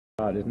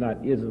God is not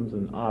isms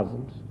and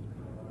osms.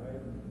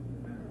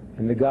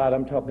 And the God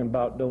I'm talking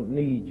about don't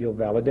need your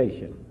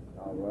validation.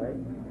 All right.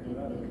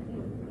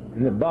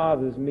 And it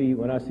bothers me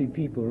when I see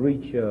people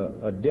reach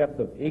a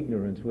depth of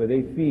ignorance where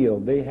they feel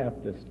they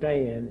have to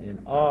stand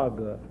and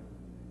argue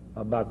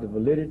about the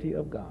validity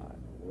of God.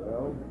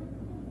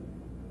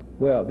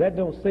 Well, that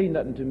don't say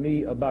nothing to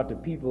me about the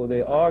people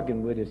they're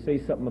arguing with. It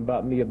says something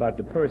about me about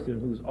the person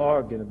who's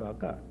arguing about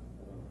God.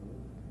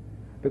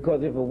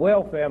 Because if a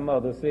welfare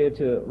mother said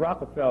to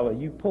Rockefeller,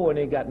 "You poor and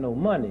ain't got no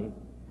money,"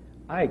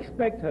 I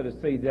expect her to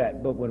say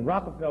that. But when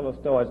Rockefeller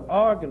starts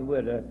arguing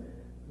with her,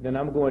 then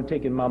I'm going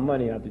taking my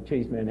money out to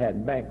Chase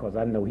Manhattan Bank because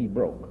I know he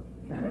broke.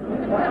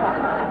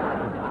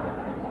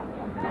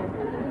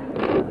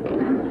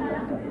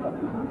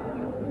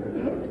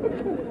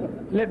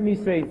 Let me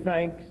say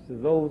thanks to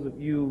those of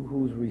you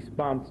who's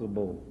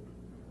responsible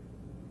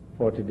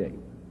for today.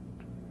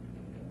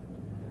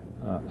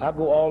 I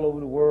go all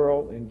over the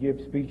world and give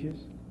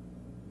speeches.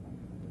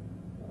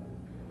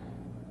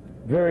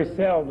 Very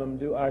seldom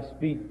do I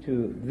speak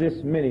to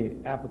this many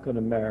African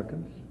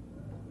Americans,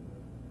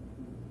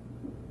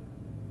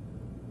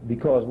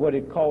 because what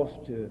it costs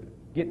to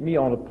get me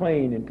on a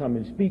plane and come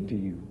and speak to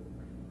you,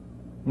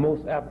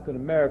 most African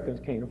Americans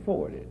can't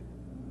afford it.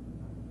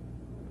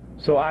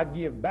 So I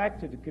give back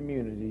to the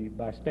community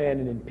by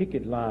standing in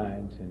picket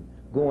lines and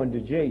going to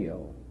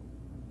jail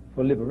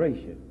for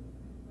liberation.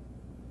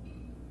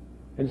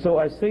 And so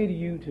I say to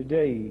you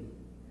today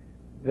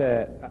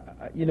that,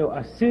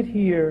 I sit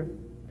here,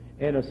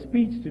 and a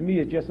speech to me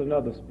is just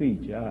another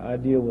speech. I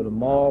deal with a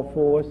moral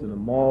force and a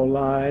moral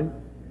line,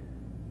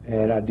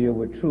 and I deal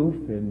with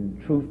truth,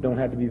 and truth don't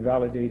have to be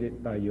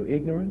validated by your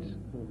ignorance,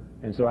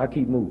 and so I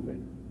keep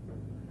moving.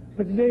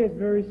 But today is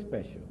very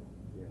special.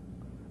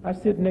 I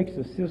sit next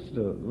to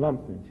Sister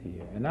Lumpkins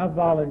here, and I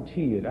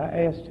volunteered.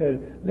 I asked her,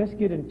 let's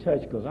get in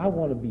touch because I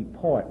want to be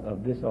part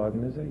of this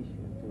organization.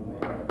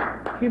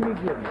 Give me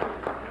goodness.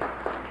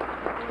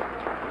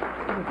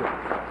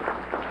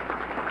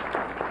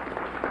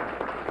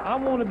 I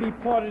want to be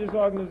part of this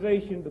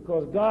organization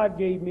because God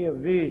gave me a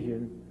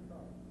vision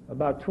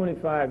about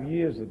 25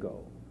 years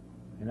ago,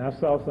 and I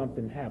saw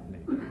something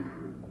happening,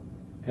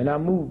 and I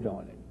moved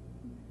on it.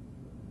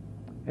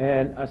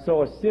 And I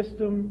saw a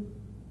system,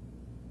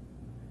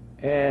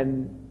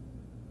 and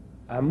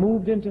I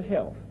moved into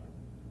health,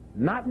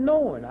 not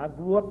knowing, I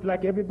grew up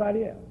like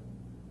everybody else,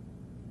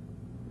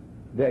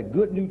 that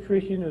good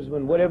nutrition is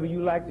when whatever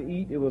you like to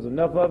eat, it was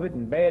enough of it,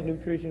 and bad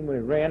nutrition when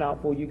it ran out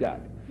before you got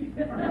it.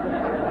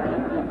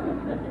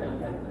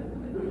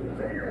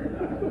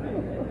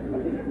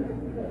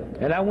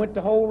 And I went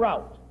the whole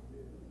route.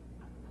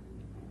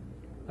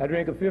 I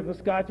drank a fifth of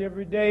scotch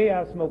every day.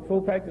 I smoked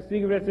 4 packs of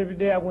cigarettes every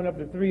day. I went up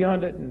to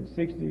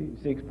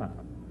 366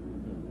 pounds.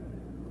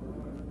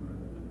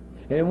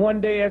 And one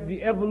day as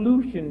the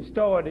evolution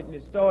started, and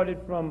it started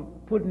from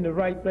putting the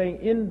right thing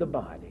in the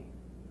body.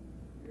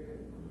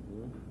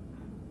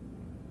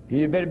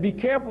 You better be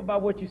careful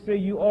about what you say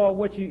you are,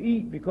 what you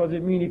eat, because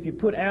it means if you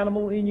put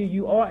animal in you,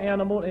 you are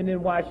animal, and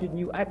then why shouldn't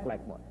you act like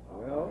one?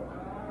 Well,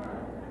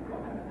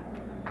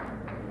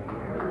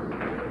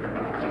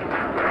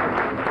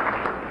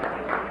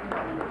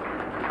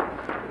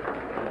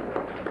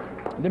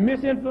 the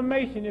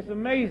misinformation is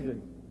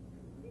amazing.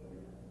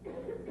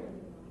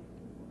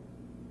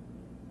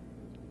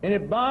 And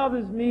it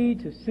bothers me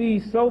to see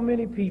so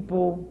many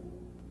people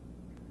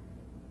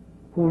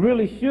who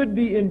really should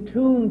be in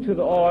tune to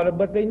the order,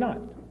 but they're not.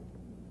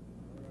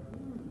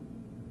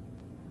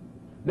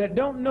 That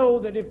don't know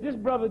that if this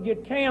brother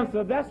get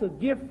cancer, that's a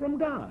gift from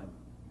God.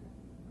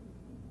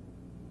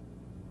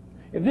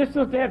 If this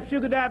sister have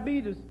sugar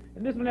diabetes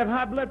and this one have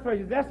high blood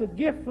pressure, that's a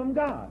gift from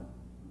God.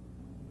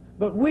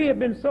 But we have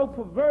been so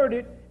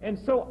perverted and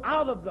so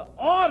out of the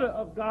order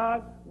of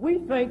God, we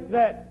think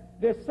that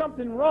there's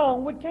something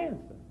wrong with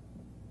cancer.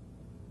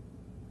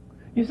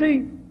 You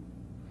see,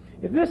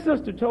 if this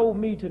sister told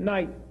me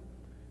tonight,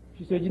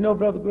 she said,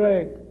 Brother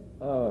Greg,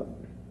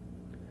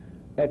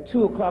 at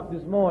 2 o'clock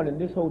this morning,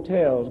 this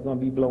hotel is going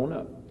to be blown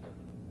up.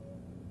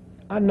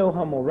 I know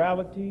her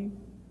morality.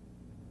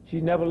 She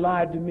never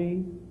lied to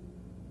me.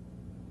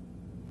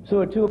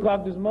 So at 2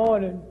 o'clock this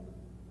morning,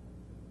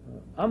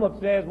 I'm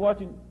upstairs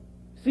watching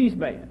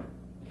C-SPAN.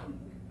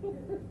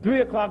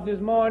 3 o'clock this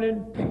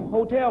morning,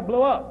 hotel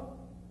blow up.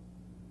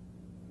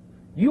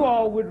 You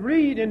all would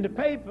read in the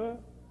paper,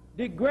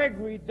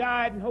 D.Gregory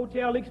died in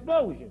hotel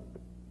explosion.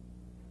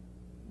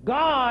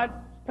 God's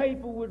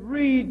paper would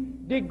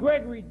read,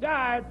 D.Gregory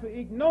died for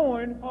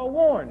ignoring her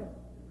warning.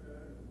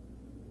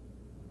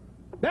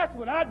 That's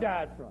what I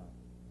died from.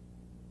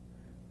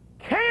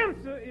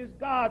 Cancer is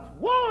God's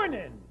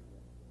warning.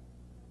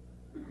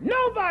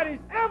 Nobody's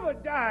ever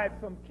died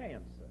from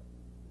cancer.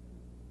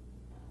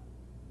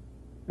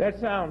 That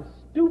sounds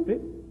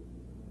stupid,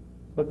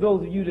 but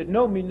those of you that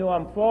know me know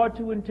I'm far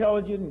too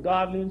intelligent and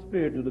godly and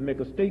spiritual to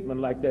make a statement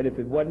like that if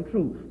it wasn't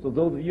true. So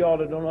those of y'all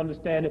that don't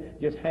understand it,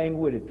 just hang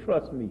with it.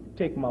 Trust me.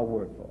 Take my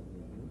word for it.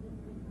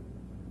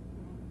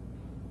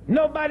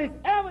 Nobody's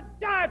ever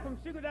died from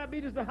sugar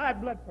diabetes or high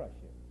blood pressure.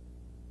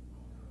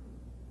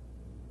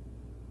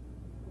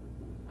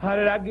 How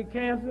did I get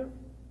cancer?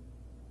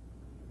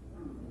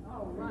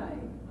 All right.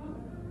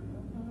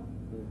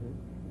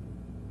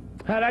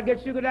 How did I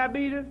get sugar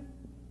diabetes?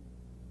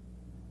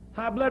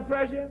 High blood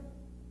pressure?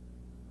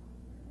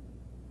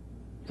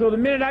 So the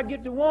minute I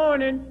get the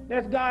warning,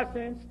 that's God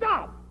saying,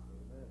 stop.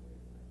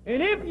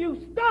 And if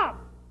you stop,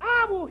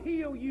 I will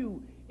heal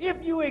you. If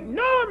you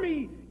ignore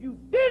me, you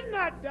did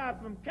not die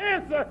from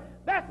cancer.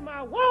 That's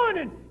my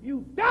warning.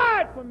 You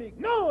died from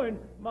ignoring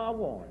my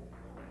warning.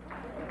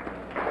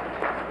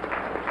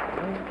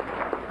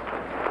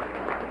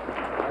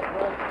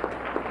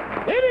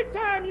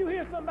 Anytime you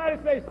hear somebody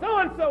say,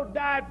 so-and-so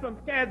died from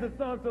cancer,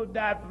 so-and-so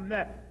died from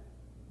that,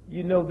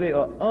 you know they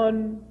are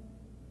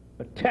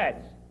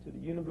unattached to the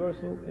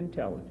universal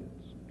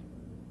intelligence.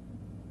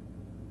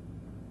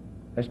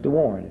 That's the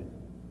warning.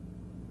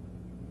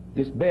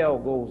 This bell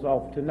goes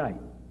off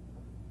tonight.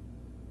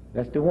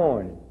 That's the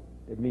warning.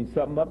 That means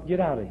something up, get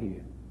out of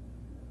here.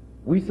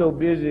 We so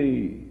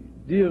busy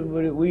dealing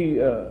with it,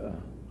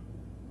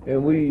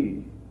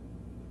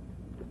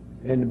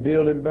 and the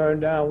building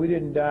burned down, we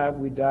didn't die,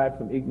 we died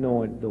from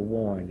ignoring the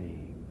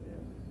warning.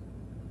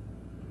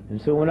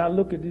 And so when I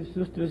look at these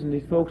sisters and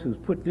these folks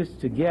who've put this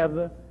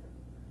together,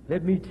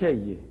 let me tell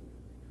you,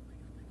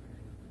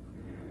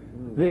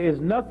 there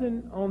is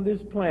nothing on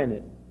this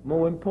planet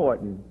more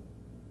important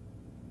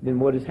than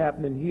what is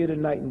happening here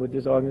tonight and with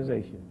this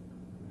organization.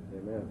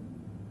 Amen.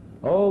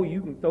 Oh,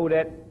 you can throw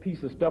that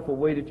piece of stuff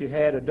away that you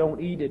had or don't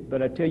eat it,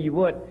 but I tell you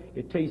what,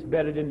 it tastes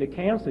better than the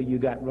cancer you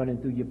got running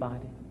through your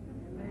body.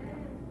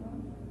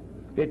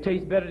 It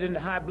tastes better than the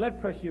high blood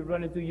pressure you're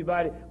running through your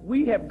body.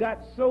 We have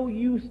got so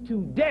used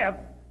to death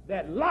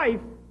that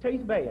life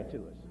tastes bad to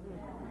us.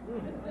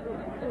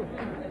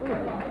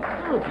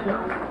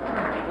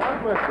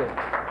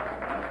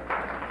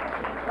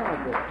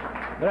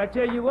 But I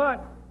tell you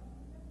what,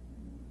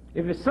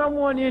 if there's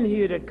someone in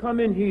here that come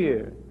in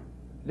here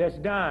that's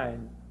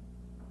dying,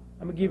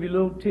 I'm going to give you a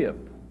little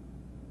tip.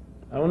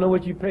 I don't know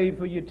what you paid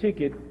for your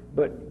ticket,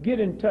 but get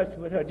in touch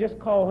with her. Just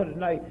call her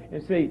tonight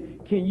and say,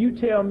 can you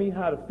tell me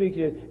how to fix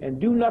it, and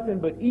do nothing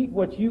but eat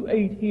what you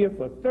ate here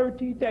for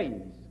 30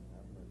 days.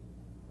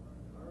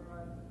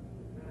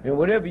 And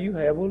whatever you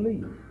have will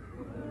leave.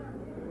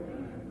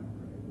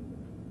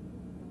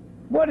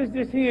 What is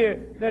this here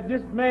that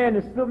this man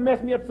has so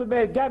messed me up so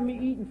bad, got me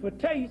eating for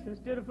taste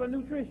instead of for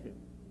nutrition?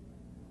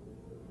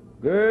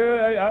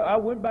 Girl, I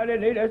went by there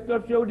and ate that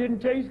stuff, sure didn't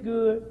taste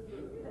good.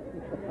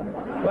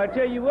 But I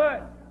tell you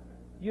what,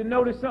 you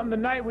notice something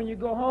tonight when you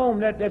go home,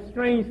 that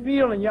strange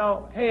feeling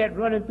y'all had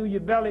running through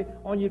your belly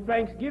on your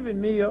Thanksgiving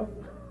meal.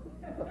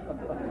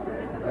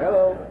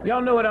 Hello.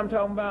 Y'all know what I'm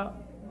talking about?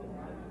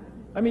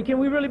 I mean, can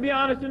we really be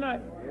honest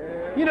tonight?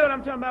 Yeah. You know what I'm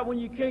talking about when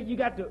you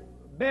got to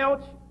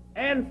belch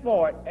and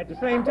fart at the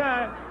same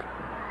time?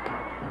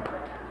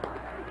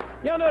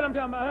 Y'all know what I'm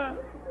talking about, huh?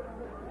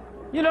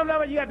 You know what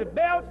I'm talking about? You got to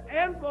belch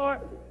and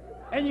fart,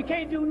 and you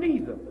can't do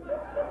neither.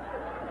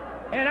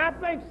 And I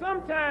think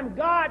sometimes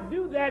God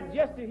do that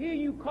just to hear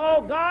you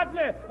call God's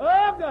name.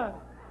 Oh, God.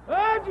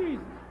 Oh,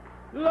 Jesus.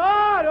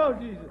 Lord, oh,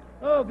 Jesus.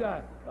 Oh,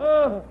 God.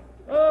 Oh,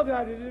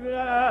 God.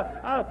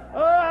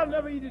 I'll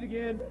never eat it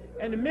again.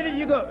 And the minute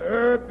you go,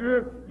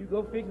 you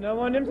go fix another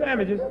one of them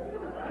sandwiches.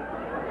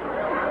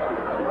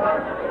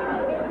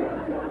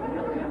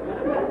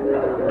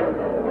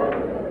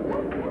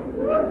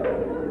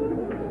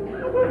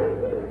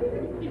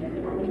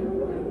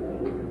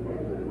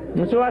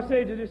 And so I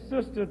say to this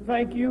sister,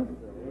 thank you.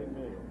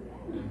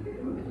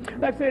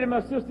 Like I say to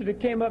my sister that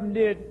came up and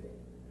did,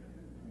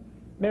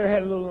 Mary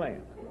Had a Little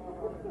Lamb.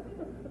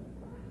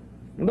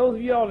 And those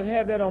of y'all that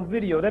have that on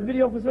video, that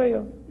video for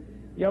sale,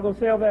 y'all gonna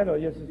sell that or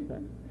yes, it's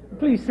fine.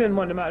 Please send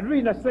one to me. The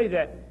reason I say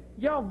that,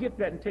 y'all get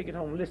that and take it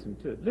home and listen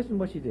to it. Listen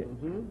what she did.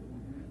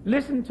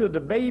 Listen to the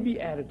baby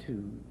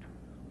attitude,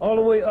 all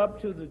the way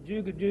up to the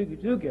juga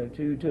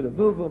attitude, to the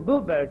boo boo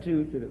boo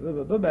attitude, to the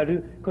boo boo boo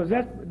attitude, because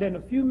then in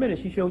a few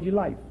minutes she showed you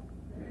life.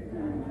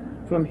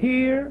 From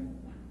here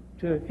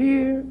to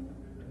here,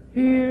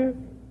 here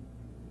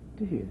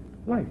to here.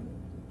 Life.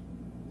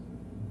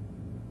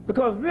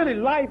 Because really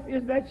life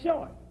is that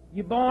short.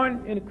 You're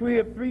born in a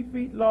crib 3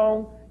 feet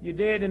long, you're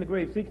dead in the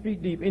grave 6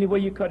 feet deep. Any way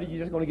you cut it,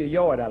 you're just going to get a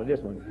yard out of this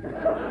one.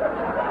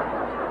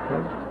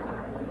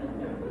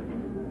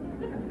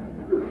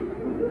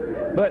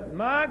 But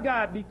my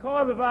God,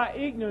 because of our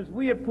ignorance,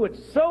 we have put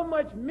so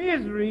much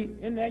misery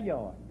in that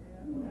yard.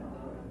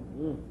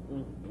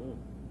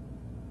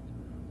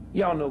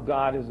 Y'all know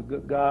God is a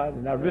good God,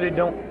 and I really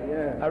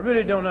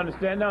don't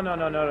understand. No.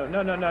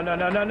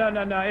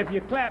 If you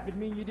clap, it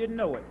means you didn't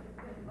know it.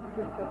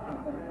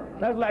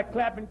 That's like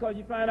clapping because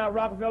you find out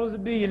Rockefeller's a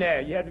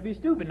billionaire. You have to be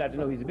stupid not to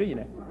know he's a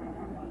billionaire.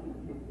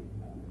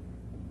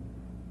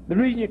 The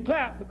reason you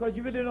clap because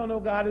you really don't know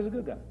God is a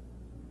good God.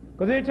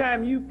 Because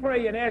anytime you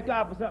pray and ask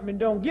God for something and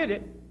don't get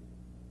it,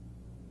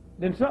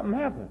 then something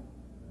happens.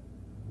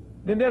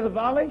 Then there's a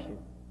violation.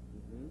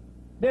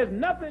 There's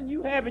nothing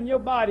you have in your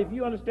body, if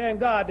you understand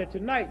God, that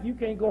tonight you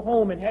can't go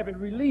home and have it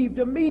relieved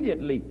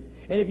immediately.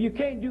 And if you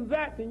can't do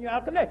that, then you're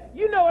out of connect.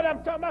 You know what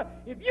I'm talking about.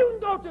 If you can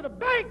go to the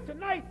bank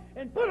tonight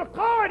and put a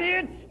card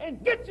in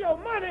and get your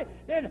money,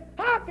 then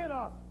how can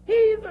a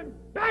heathen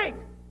bank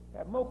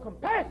have more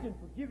compassion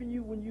for giving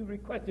you when you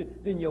request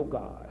it than your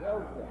God?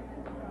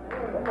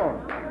 Come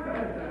on.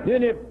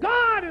 Then if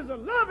God is a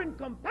loving,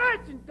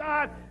 compassionate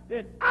God,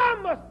 then I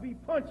must be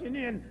punching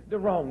in the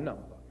wrong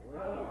number.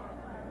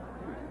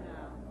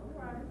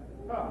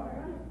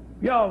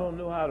 Y'all don't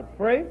know how to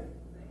pray.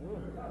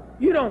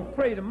 You don't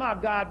pray to my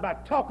God by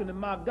talking to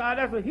my God.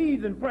 That's a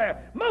heathen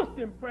prayer. Most of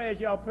them prayers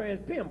y'all pray is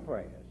pimp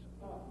prayers.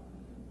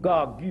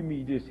 God, give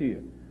me this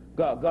here.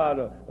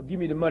 God, give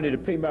me the money to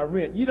pay my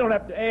rent. You don't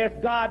have to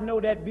ask. God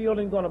know that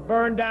building's going to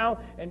burn down,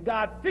 and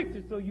God fix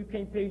it so you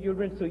can't pay your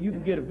rent so you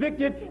can get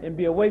evicted and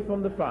be away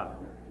from the fire.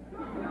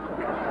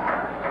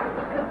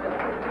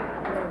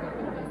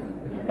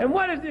 And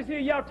what is this here?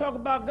 Y'all talk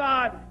about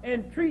God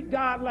and treat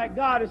God like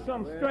God is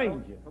some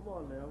stranger. Come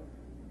on now.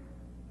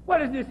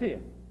 What is this here?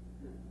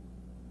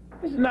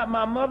 This is not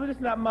my mother. This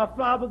is not my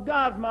father.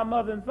 God's my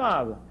mother and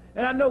father.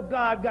 And I know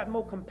God got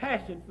more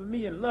compassion for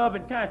me and love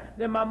and kind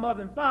than my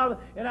mother and father.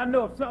 And I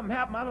know if something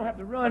happened, I don't have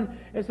to run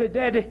and say,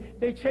 Dad,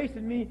 they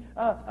chasing me.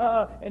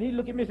 And he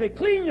look at me and say,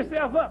 clean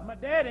yourself up. My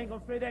dad ain't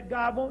going to say that.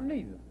 God won't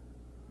neither.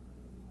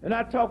 And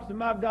I talk to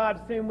my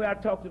God the same way I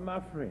talk to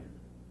my friend.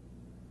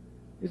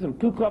 There's some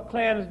Ku Klux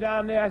Klans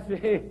down there. I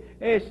say,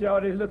 hey,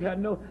 shorty, look, I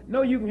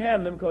know you can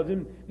handle them because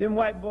them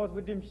white boys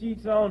with them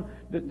sheets on,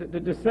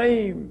 the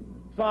same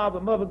father,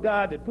 mother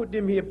God that put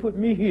them here, put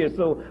me here.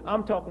 So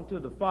I'm talking to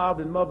the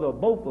father and mother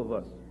of both of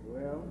us.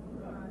 Well,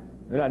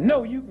 and I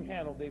know you can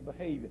handle their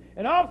behavior.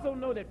 And I also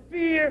know that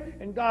fear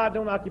and God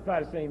don't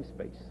occupy the same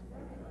space.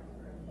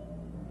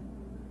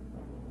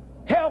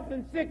 Health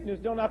and sickness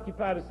don't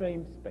occupy the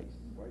same space.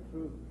 quite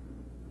true.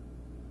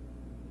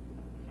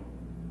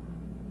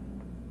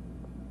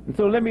 And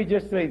so let me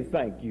just say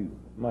thank you,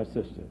 my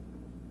sister,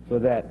 for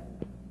that.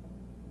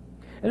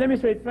 And let me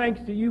say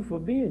thanks to you for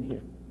being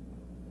here.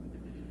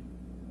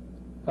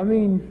 I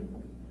mean,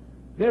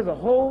 there's a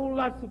whole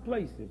lot of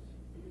places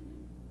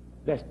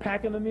that's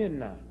packing them in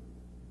now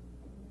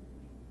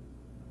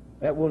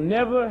that will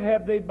never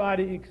have their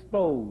body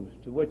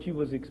exposed to what you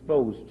was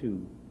exposed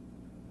to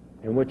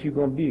and what you're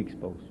going to be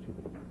exposed to.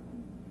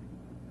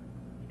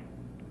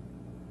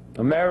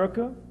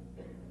 America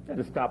had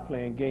to stop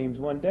playing games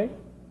one day.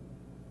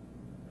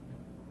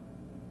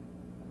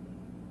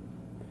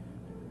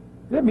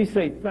 Let me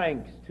say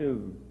thanks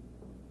to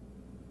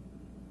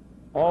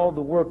all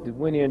the work that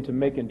went into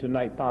making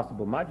tonight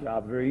possible. My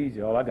job is very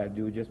easy. All I got to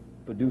do is just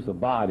produce a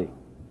body.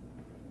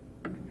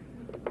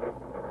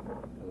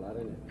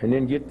 And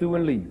then get through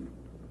and leave.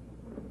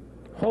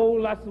 Whole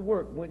lots of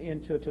work went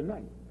into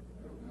tonight.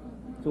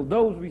 So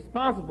those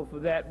responsible for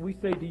that, we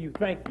say to you,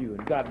 thank you,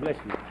 and God bless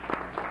you.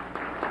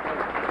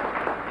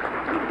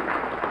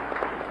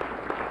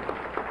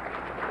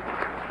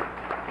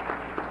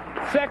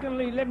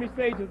 Secondly, let me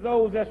say to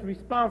those that's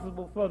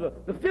responsible for the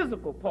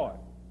physical part.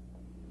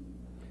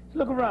 Let's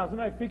look around.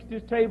 Somebody fix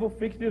this table,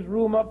 fix this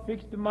room up,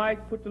 fix the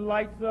mic, put the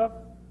lights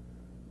up,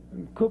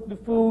 and cook the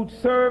food,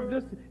 serve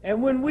this.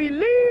 And when we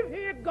leave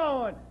here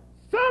going,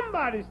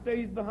 somebody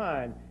stays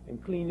behind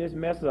and clean this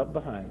mess up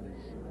behind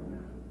us.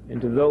 And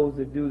to those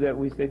that do that,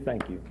 we say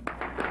thank you.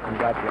 And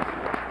God bless you.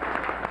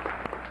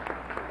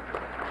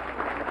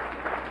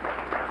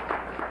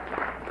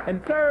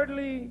 And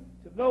thirdly,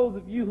 to those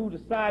of you who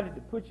decided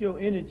to put your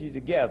energy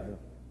together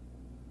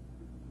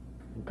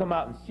and come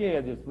out and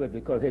share this with me,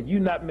 because had you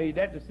not made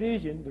that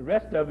decision, the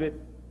rest of it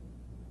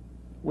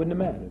wouldn't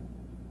have mattered.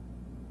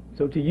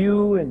 So to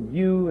you and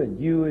you and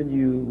you and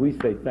you, we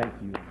say thank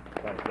you.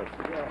 God bless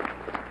you.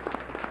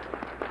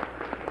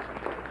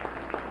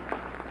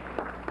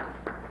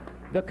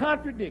 The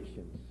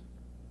contradictions.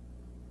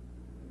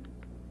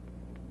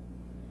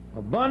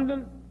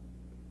 Abundant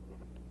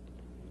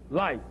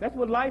life. That's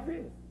what life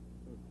is.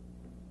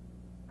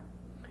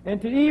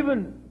 And to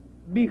even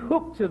be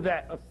hooked to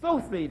that,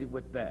 associated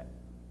with that.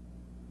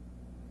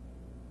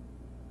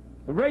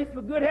 A race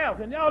for good health.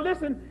 And y'all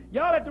listen,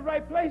 y'all at the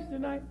right place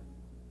tonight.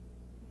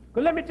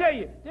 Because let me tell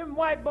you, them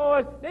white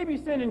boys, they be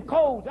sending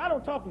codes. I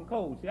don't talk in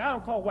codes. See, I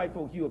don't call white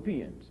folks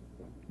Europeans.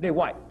 They're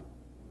white.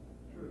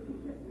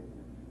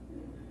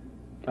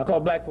 I call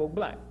black folk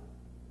black.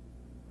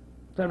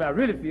 Sometimes I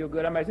really feel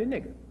good, I might say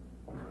nigger.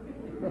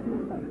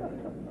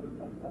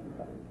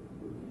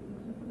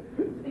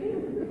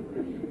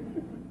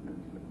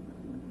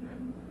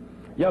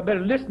 Y'all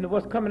better listen to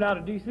what's coming out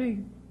of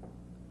D.C.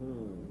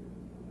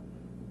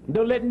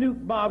 Don't let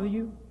Nuke bother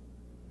you.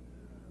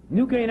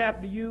 Nuke ain't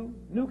after you.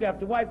 Nuke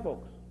after white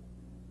folks.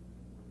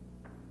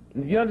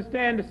 And if you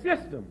understand the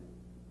system,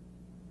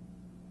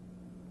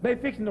 they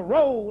fixing to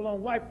roll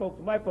on white folks,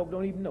 and white folks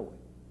don't even know it.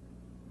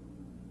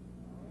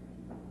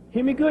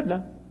 Hear me good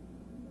now.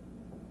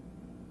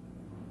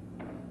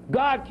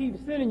 God keeps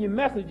sending you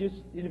messages,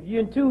 and if you're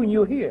in tune,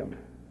 you'll hear them.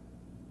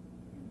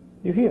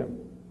 You hear them.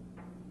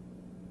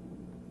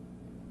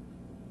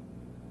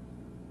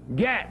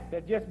 Gap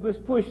that just was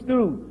pushed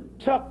through,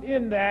 tucked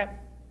in that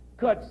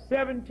cut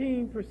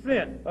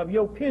 17% of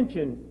your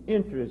pension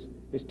interest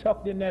is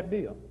tucked in that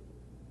bill,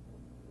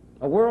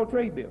 a World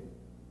Trade bill.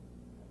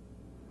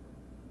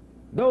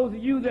 Those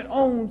of you that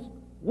owns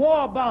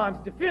war bonds,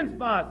 defense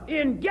bonds,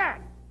 in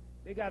GAC,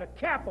 they got a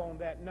cap on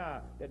that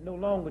now, that no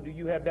longer do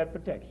you have that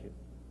protection.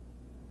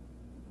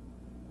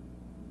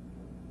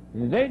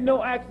 And there ain't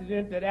no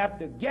accident that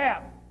after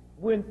GAP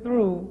went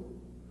through,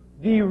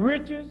 the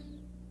richest,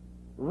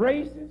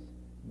 racist,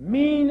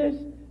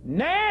 meanest,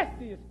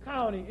 nastiest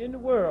county in the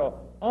world,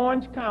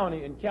 Orange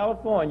County in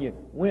California,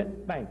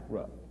 went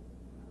bankrupt.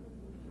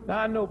 Now,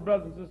 I know,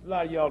 brothers and sisters, a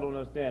lot of y'all don't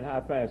understand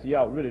high finance.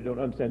 Y'all really don't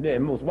understand that,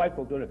 and most white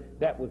folks don't.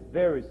 That was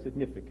very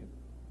significant.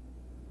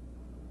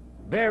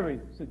 Very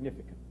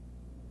significant.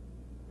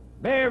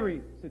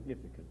 Very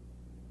significant.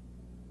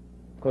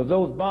 Because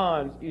those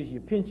bonds is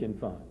your pension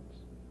funds.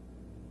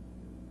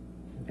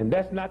 And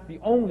that's not the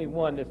only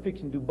one that's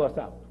fixing to bust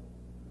out.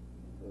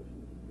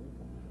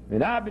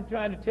 And I've been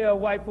trying to tell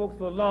white folks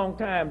for a long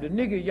time, the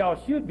nigga y'all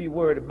should be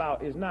worried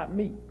about is not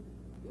me.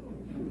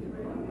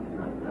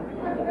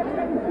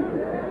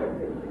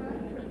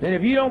 And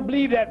if you don't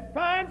believe that,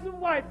 find some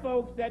white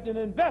folks that have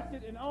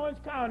invested in Orange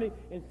County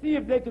and see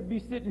if they could be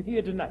sitting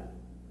here tonight.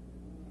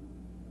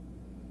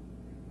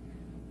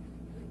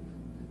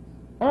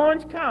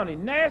 Orange County,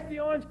 nasty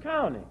Orange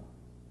County,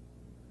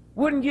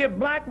 wouldn't give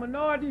black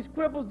minorities,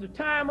 cripples the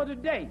time of the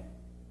day.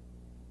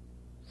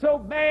 So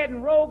bad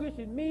and roguish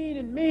and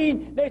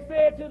mean, they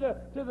said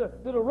to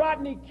the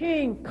Rodney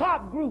King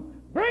cop group,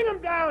 bring them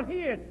down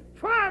here and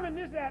try them in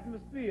this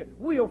atmosphere.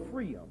 We'll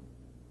free them.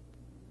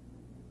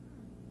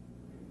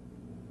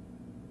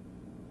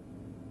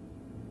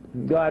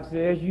 God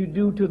says, you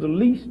do to the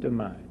least of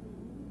mine.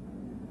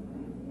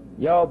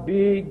 Y'all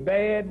big,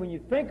 bad, when you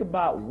think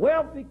about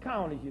wealthy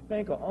counties, you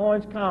think of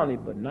Orange County,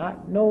 but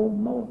not no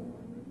more.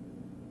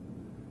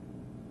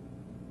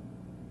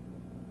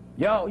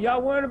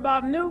 Y'all worried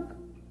about nuke?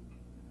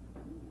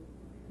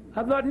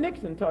 I thought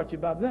Nixon taught you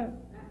about that.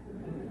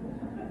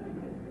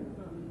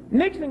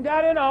 Nixon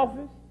got in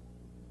office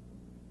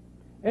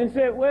and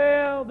said,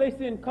 well, they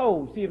send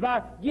codes. See, if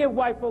I give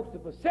white folks the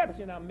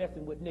perception I'm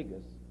messing with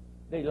niggas,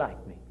 they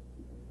like me.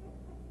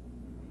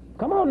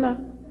 Come on now.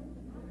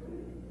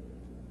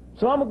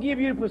 So I'm going to give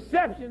you the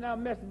perception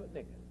I'm messing with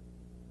niggas.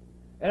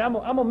 And I'm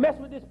going to mess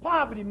with this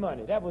poverty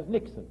money. That was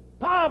Nixon.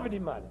 Poverty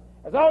money.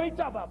 That's all he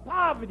talked about,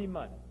 poverty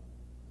money.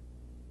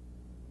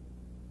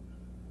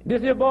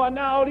 This here boy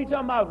now, all he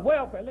talking about is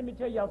welfare. Let me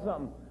tell y'all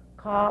something.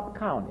 Cobb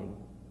County,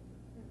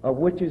 of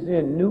which is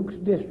in Nuke's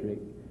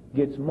district,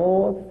 gets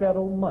more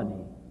federal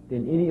money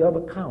than any other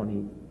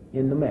county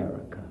in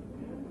America.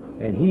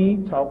 And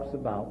he talks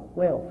about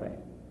welfare.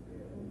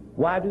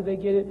 Why do they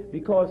get it?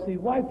 Because, see,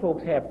 white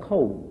folks have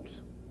codes.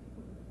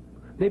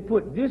 They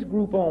put this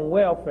group on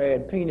welfare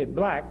and paint it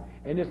black,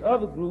 and this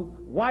other group,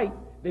 white,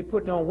 they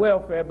put it on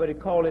welfare, but they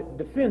call it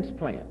defense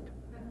plant.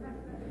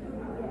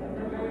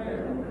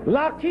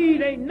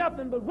 Lockheed ain't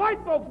nothing but white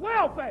folks'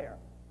 welfare.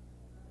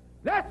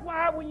 That's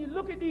why when you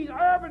look at these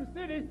urban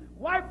cities,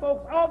 white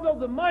folks, although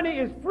the money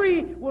is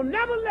free, will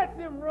never let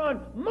them run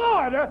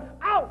mortar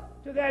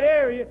out to that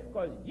area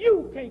because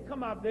you can't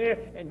come out there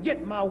and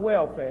get my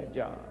welfare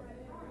job.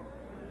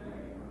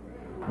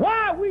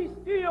 Why are we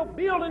still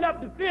building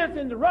up defense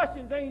and the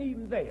Russians ain't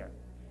even there?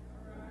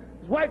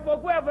 It's white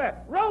folk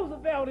welfare.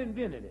 Roosevelt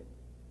invented it.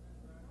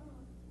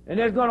 And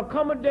there's going to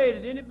come a day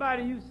that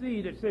anybody you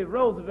see that say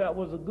Roosevelt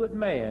was a good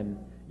man,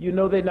 you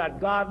know they're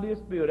not godly or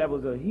spiritual. That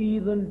was a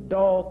heathen,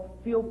 dog,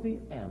 filthy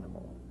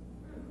animal.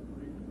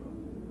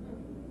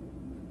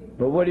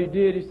 But what he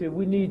did, he said,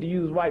 we need to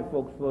use white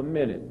folks for a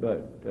minute,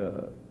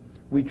 but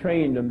we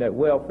trained them that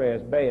welfare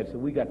is bad, so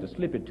we got to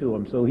slip it to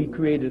them. So he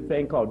created a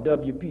thing called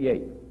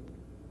WPA.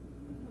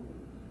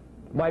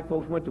 White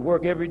folks went to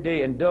work every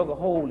day and dug a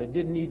hole that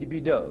didn't need to be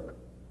dug.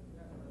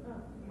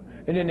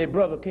 And then their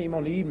brother came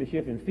on the evening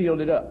shift and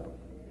filled it up.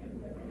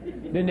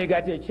 Then they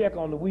got their check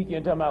on the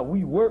weekend talking about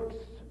we works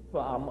for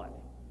our money.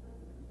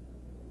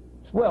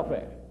 It's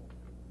welfare.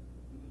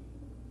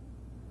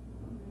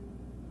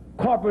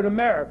 Corporate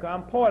America,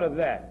 I'm part of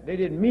that. They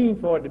didn't mean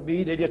for it to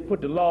be. They just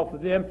put the law for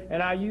them,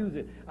 and I use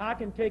it. I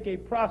can take a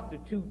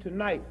prostitute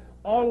tonight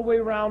all the way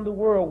around the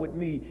world with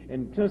me,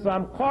 and since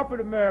I'm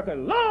corporate America, as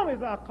long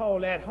as I call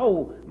that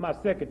hoe my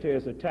secretary,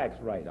 it's a tax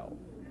write-off.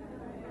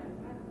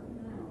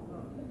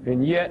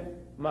 And yet,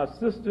 my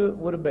sister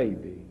with a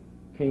baby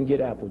can't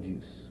get apple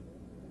juice.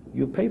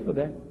 You pay for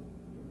that.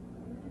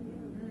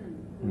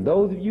 And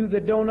those of you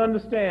that don't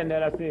understand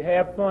that, I say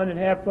have fun and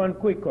have fun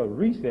quick, because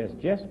recess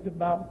just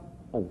about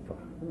over.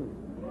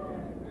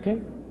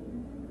 Okay?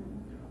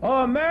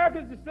 Oh,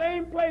 America's the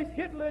same place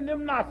Hitler and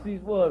them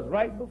Nazis was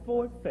right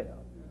before it fell.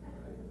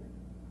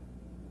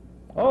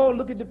 Oh,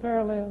 look at the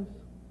parallels.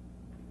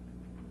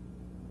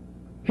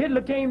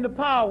 Hitler came to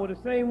power the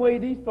same way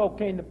these folk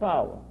came to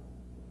power.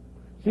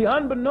 See,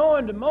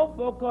 unbeknown to most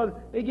folk, because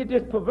they get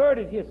this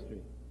perverted history.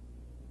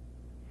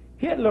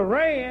 Hitler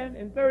ran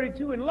in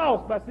 1932 and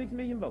lost by 6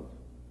 million votes.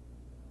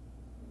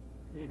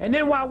 And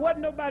then while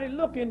wasn't nobody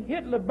looking,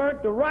 Hitler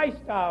burnt the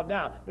Reichstag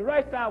down. The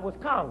Reichstag was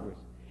Congress.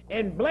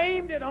 and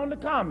blamed it on the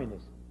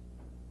communists.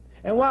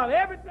 And while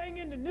everything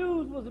in the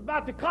news was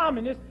about the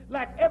communists,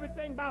 like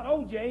everything about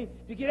O.J.,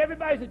 to get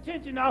everybody's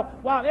attention off,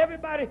 while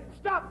everybody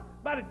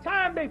stopped, by the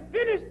time they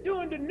finished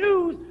doing the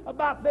news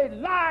about they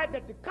lied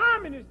that the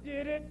communists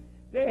did it,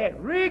 they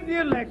had rigged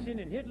the election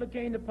and Hitler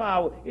came to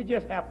power. It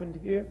just happened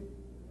here.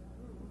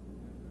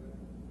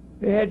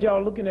 They had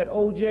y'all looking at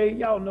O.J.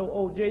 Y'all know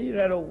O.J.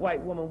 That old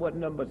white woman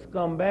wasn't nothing but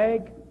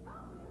scumbag,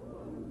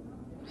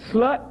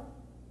 slut,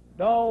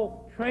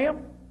 dog,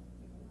 tramp.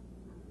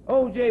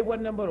 O.J.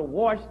 wasn't nothing but a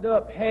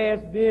washed-up,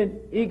 has-been,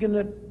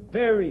 ignorant,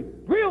 very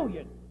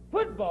brilliant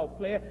football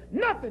player.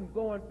 Nothing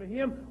going for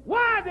him.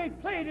 Why they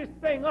play this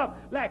thing up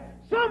like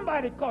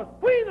somebody caught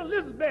Queen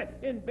Elizabeth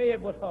in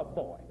bed with her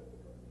boy?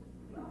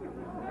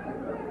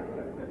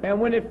 And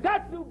when it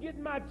got to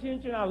getting my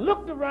attention, I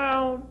looked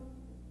around,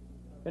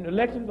 and the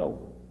election's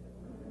over.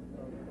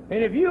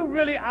 And if you're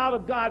really out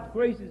of God's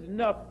graces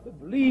enough to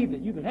believe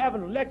that you can have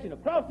an election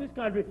across this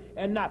country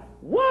and not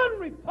one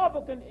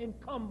Republican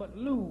incumbent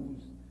lose,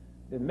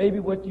 then maybe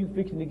what you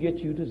fixing to get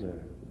you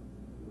deserve.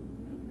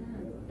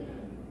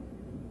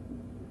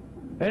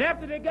 And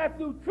after they got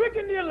through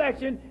tricking the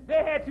election,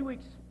 they had to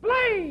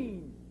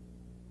explain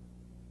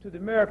to the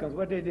Americans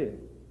what they did,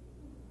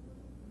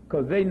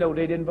 because they know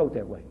they didn't vote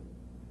that way.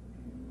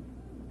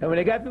 And when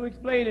they got through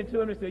explaining to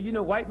them, they said, you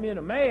know, white men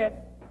are mad.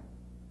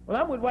 Well,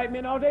 I'm with white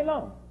men all day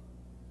long.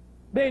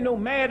 They ain't no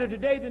madder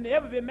today than they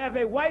ever been. Matter of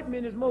fact, white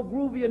men is more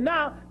groovier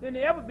now than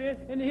they ever been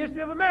in the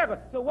history of America.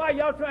 So why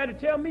y'all trying to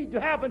tell me to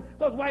happen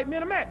because white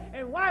men are mad?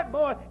 And white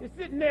boy is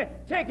sitting there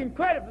taking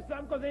credit for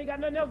something because they ain't got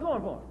nothing else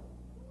going for them.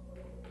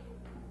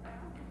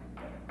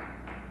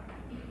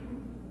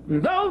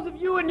 And those of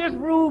you in this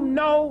room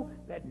know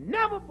that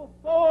never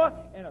before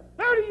in a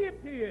 30-year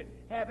period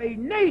have a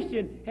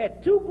nation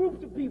had two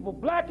groups of people,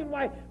 black and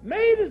white,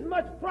 made as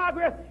much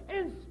progress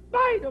in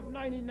spite of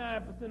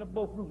 99% of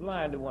both groups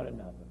lying to one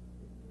another.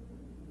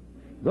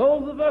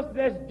 Those of us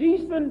that's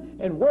decent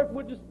and work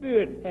with the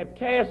Spirit have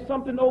cast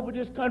something over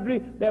this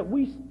country that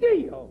we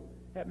still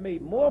have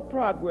made more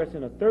progress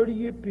in a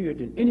 30-year period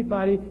than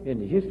anybody in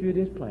the history of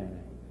this planet.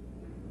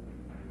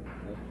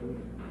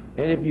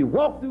 And if you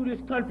walk through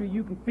this country,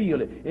 you can feel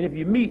it. And if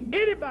you meet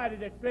anybody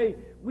that say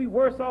we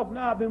worse off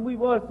now than we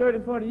was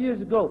 30, 40 years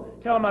ago,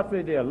 tell them I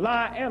say they're a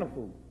lie and a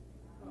fool.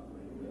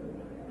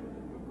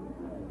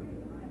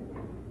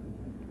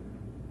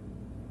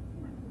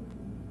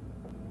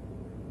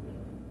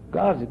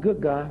 God's a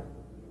good God.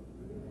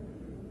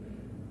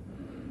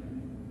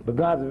 But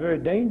God's a very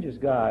dangerous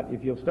God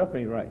if your stuff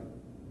ain't right.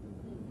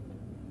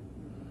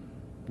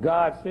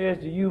 God says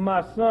to you,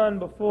 my son,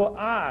 before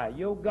I,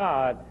 your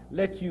God,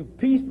 let you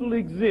peacefully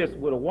exist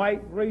with a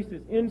white,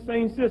 racist,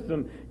 insane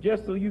system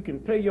just so you can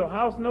pay your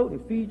house note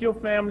and feed your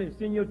family and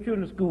send your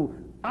children to school,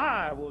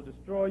 I will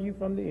destroy you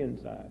from the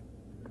inside.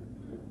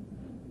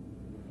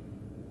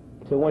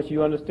 So once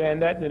you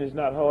understand that, then it's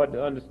not hard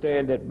to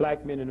understand that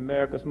black men in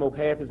America smoke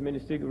half as many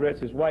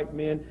cigarettes as white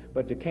men,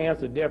 but the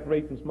cancer death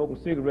rate from smoking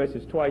cigarettes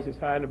is twice as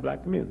high in the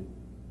black community.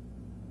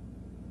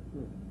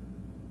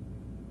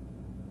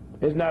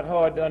 It's not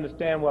hard to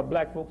understand why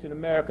black folks in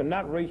America,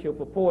 not racial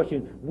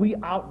proportion, we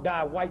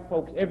outdie white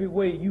folks every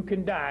way you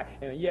can die,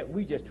 and yet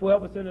we just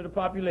 12% of the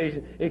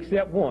population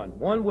except one.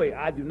 One way.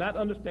 I do not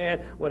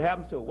understand what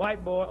happens to a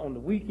white boy on the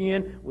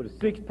weekend with a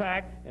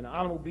six-pack and an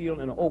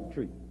automobile and an oak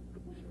tree.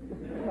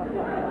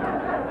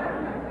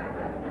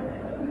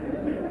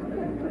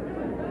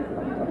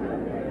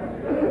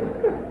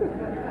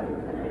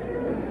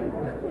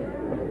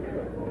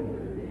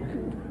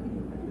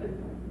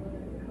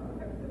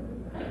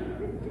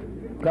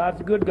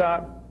 God's a good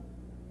God.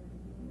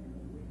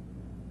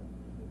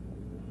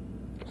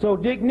 So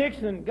Dick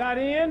Nixon got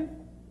in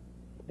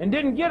and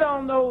didn't get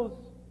on those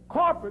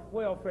corporate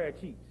welfare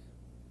cheeks.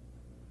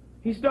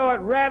 He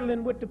started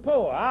rattling with the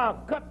poor.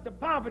 I'll cut the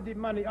poverty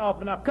money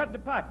off and I'll cut the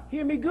pie.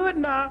 Hear me good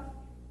now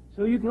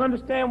so you can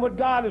understand what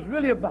God is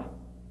really about.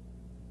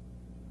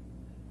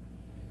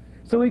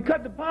 So he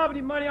cut the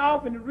poverty money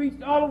off and it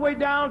reached all the way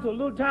down to a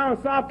little town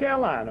in South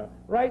Carolina,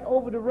 right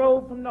over the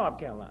road from North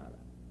Carolina.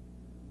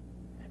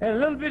 And a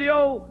little bitty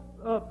old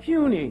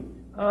puny,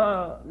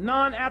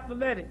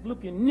 non-athletic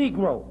looking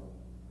Negro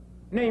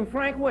named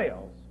Frank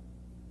Wells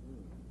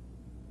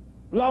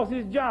lost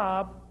his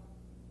job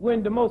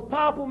when the most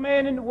powerful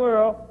man in the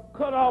world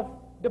cut off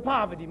the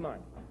poverty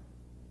money.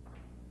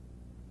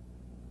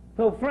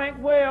 So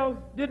Frank Wells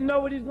didn't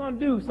know what he was going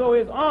to do. So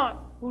his aunt,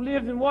 who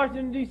lives in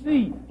Washington,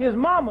 D.C., his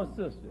mama's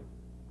sister,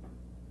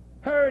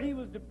 heard he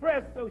was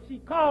depressed, so she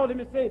called him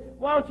and said,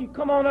 why don't you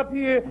come on up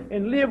here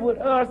and live with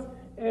us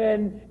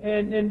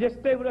and just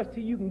stay with us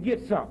till you can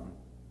get something.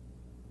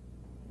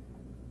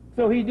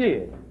 So he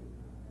did.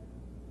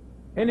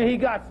 And then he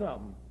got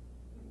something.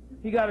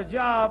 He got a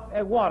job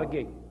at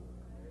Watergate.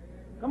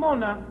 Come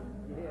on now.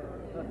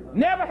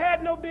 Never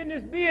had no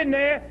business being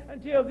there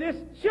until this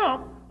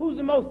chump, who's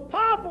the most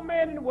powerful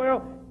man in the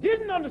world,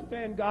 didn't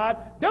understand God,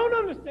 don't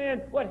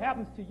understand what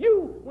happens to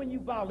you when you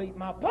violate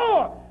my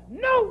power.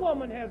 No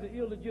woman has an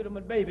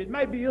illegitimate baby. It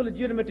might be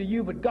illegitimate to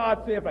you, but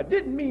God said, if I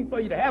didn't mean for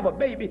you to have a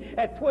baby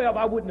at 12,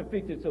 I wouldn't have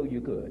fixed it so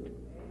you could.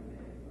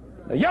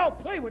 Now, y'all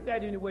play with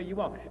that any way you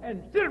want.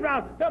 And sit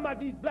around talking about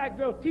these black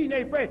girls,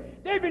 teenage friends.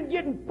 They've been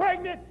getting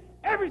pregnant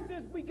ever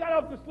since we got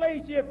off the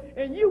slave ship,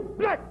 and you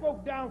black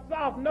folk down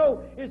south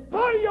know it's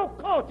part of your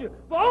culture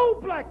for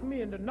old black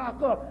men to knock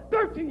up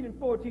 13 and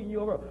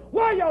 14-year-olds.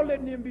 Why y'all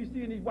letting the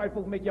NBC and these white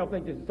folks make y'all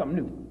think this is something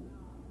new?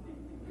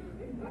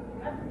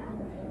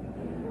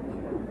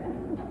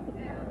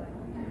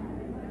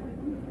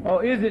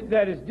 Or is it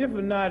that it's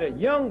different now that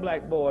young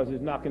black boys is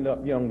knocking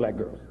up young black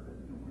girls?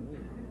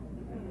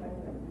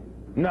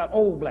 Not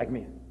old black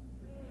men.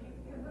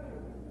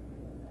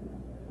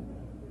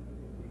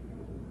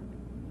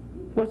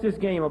 What's this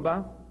game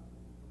about?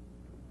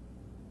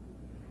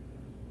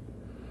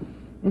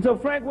 And so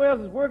Frank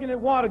Wells is working at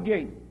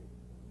Watergate.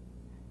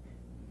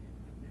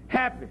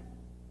 Happy.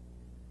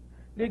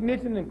 Dick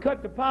Nixon and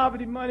cut the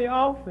poverty money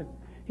off, and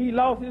he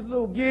lost his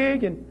little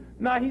gig, and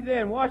now he's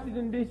there in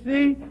Washington,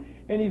 D.C.,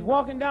 and he's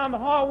walking down the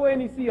hallway,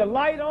 and he see a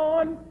light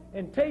on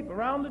and tape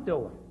around the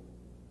door.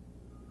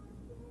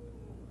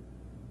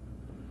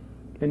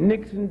 And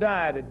Nixon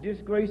died, a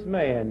disgraced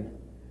man,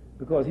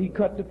 because he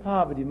cut the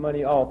poverty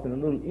money off, and a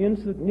little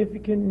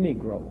insignificant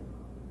Negro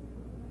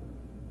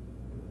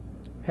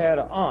had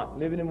an aunt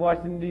living in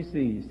Washington,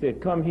 D.C., said,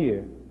 come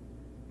here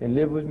and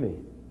live with me.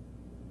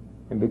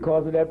 And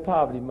because of that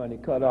poverty money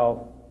cut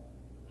off,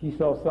 he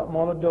saw something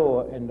on the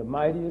door, and the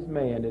mightiest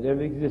man that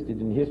ever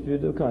existed in the history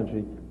of the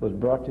country was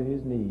brought to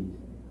his knees.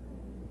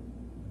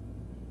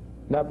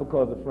 Not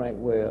because of Frank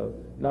Wells,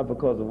 not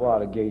because of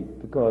Watergate,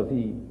 because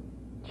he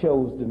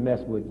chose to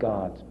mess with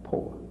God's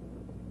poor.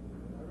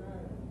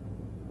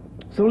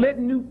 So let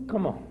Newt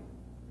come on.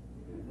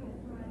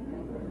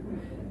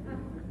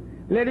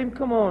 Let him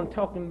come on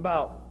talking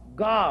about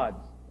God's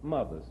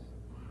mothers.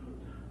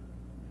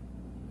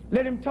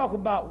 Let him talk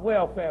about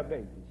welfare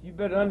babies. You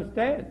better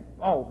understand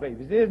all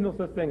babies. There is no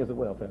such thing as a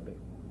welfare baby.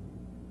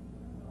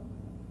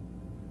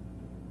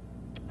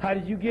 How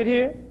did you get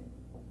here?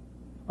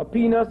 A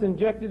peanut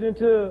injected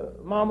into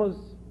mama's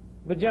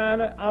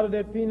vagina. Out of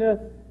that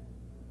peanut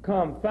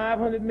come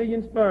 500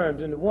 million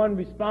sperms, and the one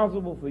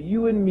responsible for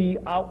you and me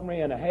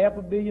outran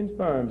 500 million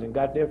sperms and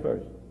got there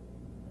first.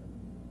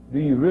 Do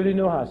you really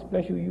know how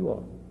special you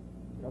are?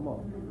 Come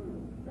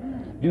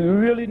on. Do you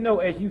really know,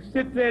 as you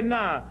sit there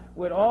now,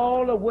 with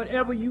all of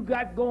whatever you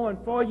got going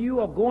for you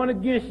or going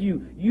against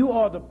you, you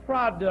are the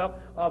product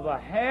of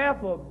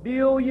 500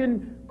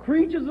 million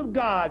creatures of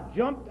God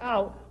jumped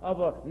out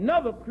of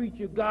another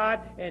creature God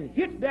and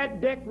hit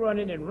that deck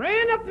running and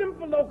ran up them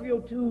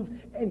fallopian tubes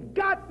and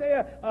got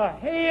there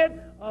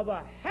ahead of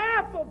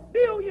 500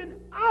 million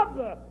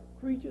other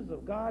creatures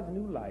of God's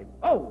new life.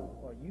 Oh,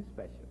 are you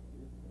special?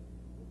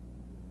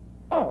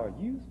 Are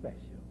you special?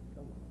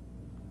 Come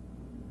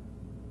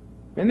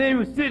on. And then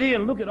we sit here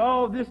and look at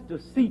all this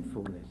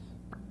deceitfulness.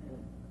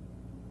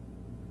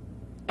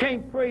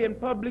 Can't pray in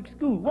public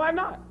school. Why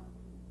not?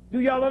 Do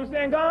y'all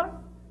understand God?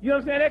 You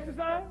understand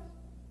exercise?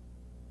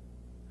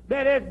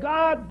 That as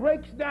God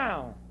breaks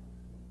down,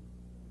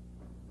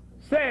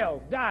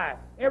 cells die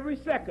every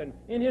second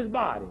in his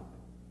body.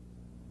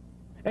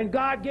 And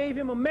God gave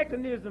him a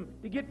mechanism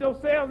to get those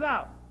cells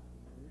out.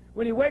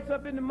 When he wakes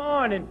up in the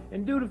morning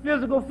and do the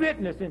physical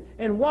fitness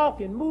and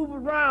walk and move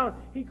around,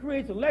 he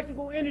creates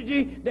electrical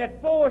energy that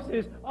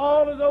forces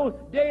all of those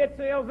dead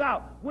cells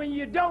out. When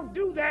you don't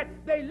do that,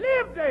 they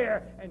live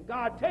there, and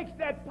God takes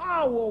that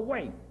power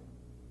away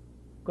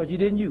because you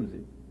didn't use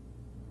it.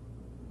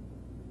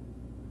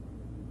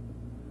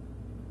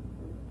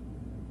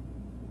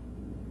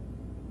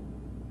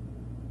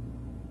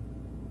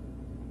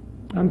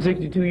 I'm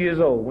 62 years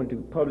old, went to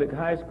public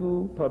high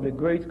school, public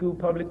grade school,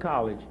 public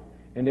college,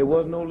 and there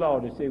was no law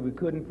that said we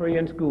couldn't pray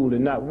in school,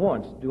 and not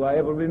once do I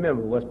ever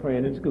remember what's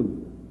praying in school.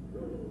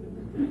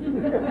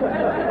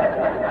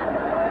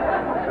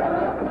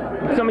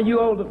 Some of you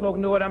older folk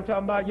know what I'm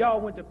talking about.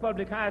 Y'all went to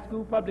public high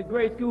school, public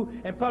grade school,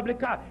 and public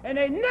college, and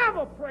they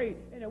never prayed,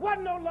 and there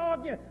wasn't no law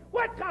against.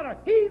 What kind of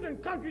heathen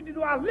country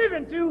do I live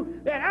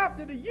into that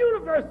after the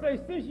universe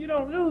says, since you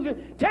don't lose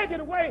it, take it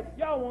away,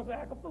 y'all want to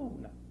act a fool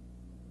now?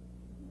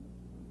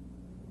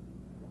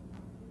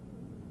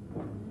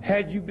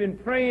 Had you been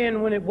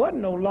praying when it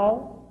wasn't no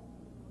law,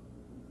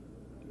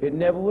 it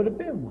never would have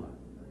been one.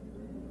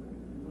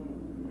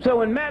 So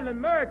when Madeline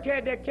Merrick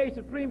had that case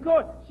at Supreme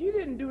Court, she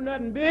didn't do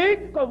nothing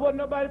big because wasn't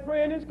nobody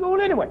praying in school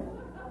anyway.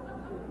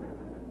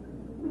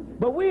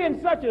 But we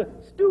in such a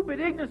stupid,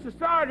 ignorant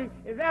society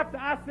is after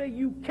I say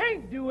you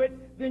can't do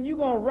it, then you're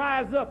going to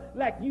rise up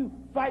like you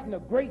fighting a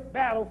great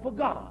battle for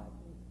God.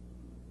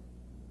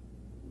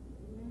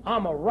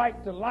 I'm a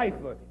right to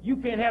lifer. You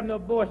can't have no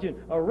abortion.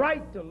 A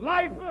right to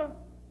lifer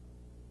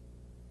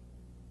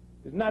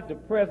is not the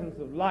presence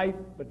of life,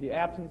 but the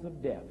absence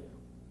of death.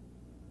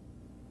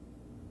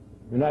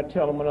 And I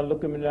tell them when I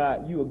look them in the eye,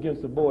 you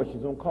against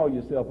abortion, don't call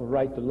yourself a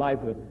right to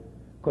lifer,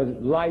 because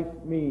life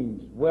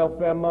means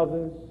welfare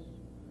mothers,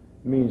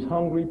 means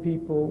hungry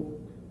people,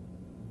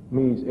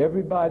 means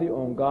everybody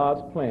on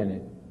God's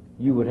planet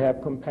you would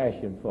have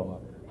compassion for.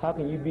 How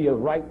can you be a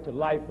right to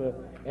life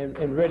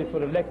and ready for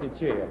the elected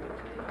chair?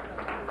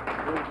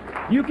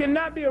 You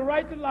cannot be a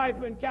right to life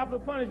and capital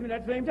punishment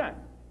at the same time.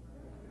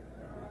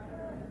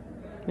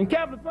 And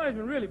capital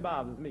punishment really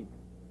bothers me.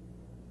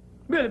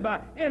 Really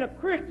bothers me. In a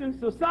Christian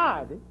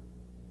society,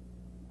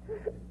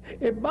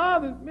 it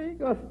bothers me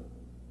because,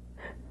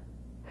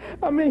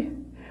 I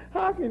mean,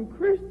 how can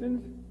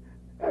Christians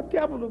have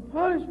capital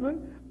punishment?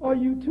 Are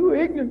you too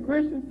ignorant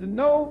Christians to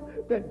know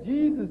that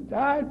Jesus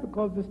died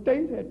because the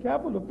state had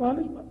capital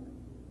punishment?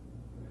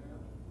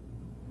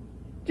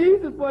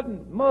 Jesus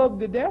wasn't mugged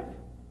to death.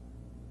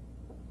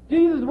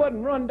 Jesus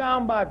wasn't run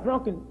down by a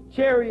drunken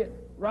chariot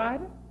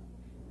rider.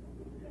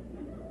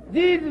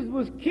 Jesus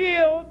was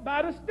killed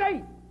by the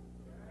state.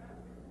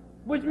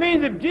 Which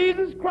means if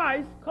Jesus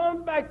Christ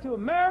comes back to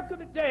America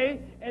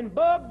today and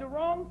bugs the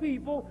wrong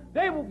people,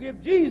 they will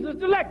give Jesus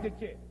the elected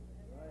chair.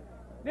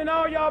 Then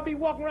all y'all be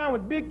walking around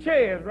with big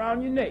chairs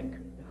around your neck.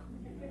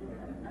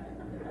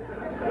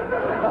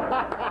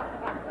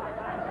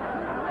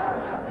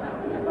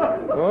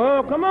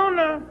 Oh, come on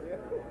now.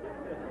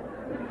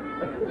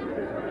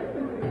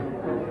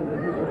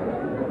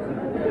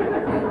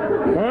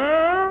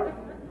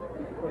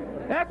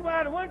 That's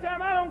why the one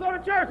time I don't go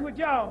to church with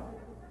y'all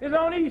is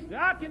on Easter.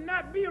 I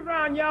cannot be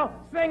around y'all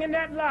singing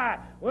that lie.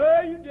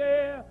 Were you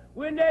there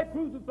when they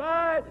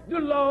crucified the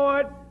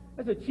Lord?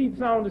 That's a cheap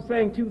song to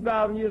sing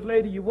 2,000 years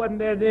later. You wasn't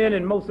there then,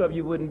 and most of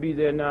you wouldn't be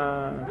there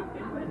now.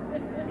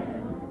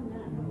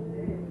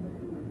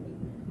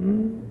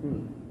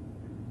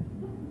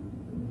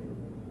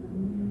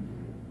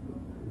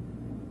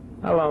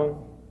 How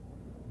long?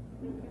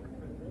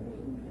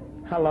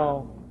 How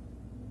long?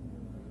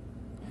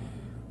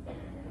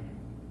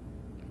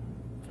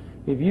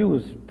 If you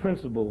was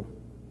principal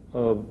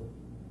of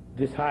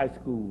this high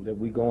school that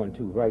we're going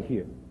to right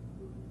here,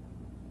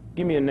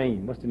 give me a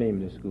name. What's the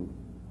name of this school?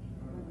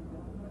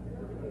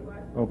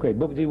 Okay,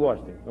 Booker T.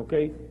 Washington.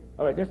 Okay,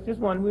 all right. That's just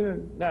one.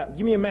 Now,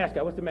 give me a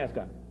mascot. What's the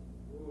mascot?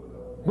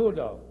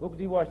 Bulldog. Booker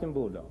T. Washington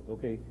Bulldog.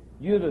 Okay,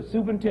 you're the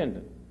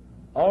superintendent.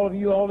 All of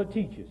you, all the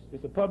teachers.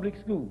 It's a public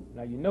school.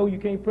 Now you know you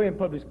can't pray in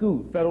public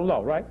school. Federal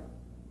law, right?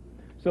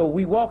 So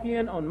we walk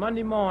in on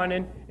Monday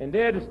morning, and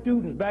there are the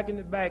students back in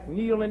the back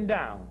kneeling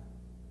down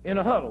in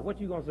a huddle. What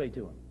you gonna say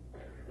to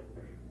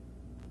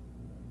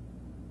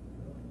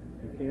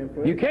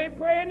them? You can't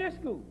pray in this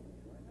school.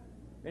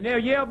 And they'll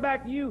yell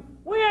back to you,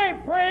 we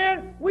ain't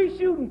praying, we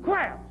shooting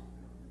craps.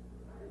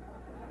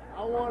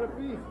 I want a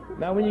piece.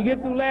 Now when you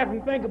get through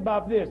laughing, think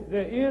about this.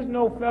 There is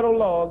no federal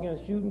law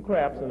against shooting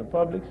craps in a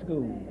public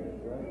school.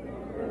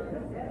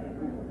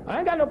 I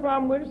ain't got no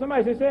problem with it.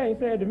 Somebody say, ain't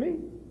said to me.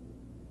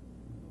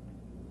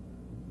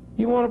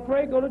 You want to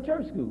pray, go to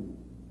church school.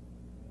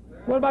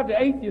 What about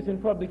the atheist in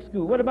public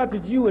school? What about the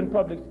Jew in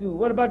public school?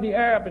 What about the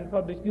Arab in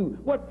public school?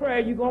 What prayer are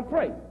you going to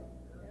pray?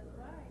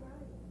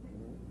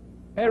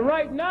 And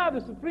right now, the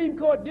Supreme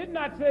Court did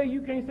not say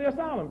you can't say a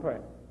silent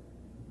prayer.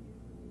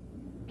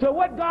 So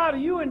what God are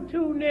you in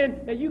tune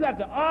in that you got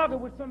to argue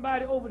with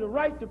somebody over the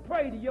right to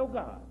pray to your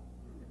God?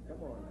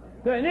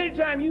 So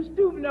anytime you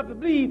stupid enough to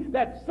believe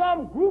that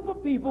some group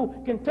of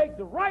people can take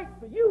the right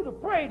for you to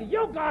pray to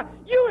your God,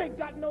 you ain't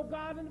got no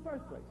God in the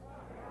first place.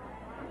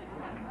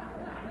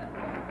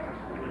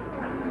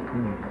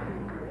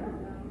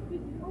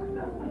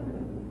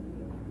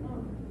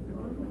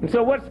 And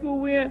so what school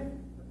we in?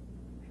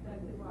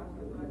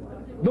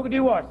 Booker T.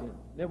 Washington.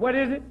 Then what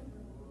is it?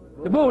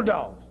 The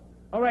Bulldogs.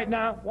 All right,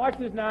 now, watch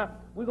this now.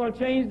 We're going to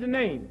change the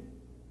name.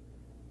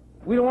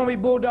 We don't want to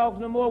be Bulldogs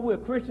no more. We're a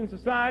Christian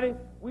society.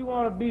 We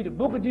want to be the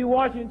Booker T.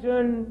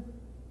 Washington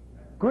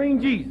Green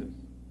Jesus.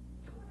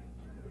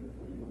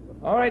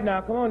 All right,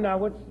 now, come on now.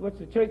 What's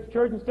the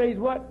church and state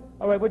what?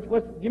 All right,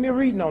 give me a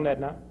reading on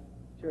that now.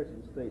 Church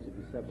and state should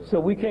be separate.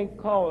 So we can't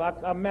call,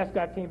 our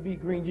mascot can't be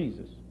Green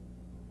Jesus.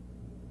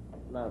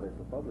 Not as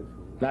a public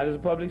school. Not as a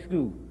public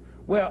school.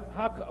 Well,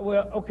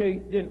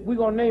 okay, then we're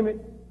going to name it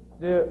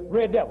the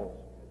Red Devils.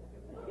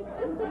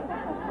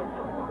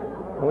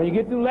 When you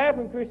get through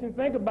laughing, Christians,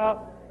 think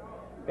about,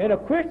 in a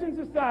Christian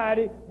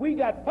society, we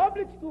got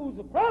public schools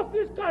across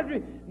this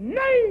country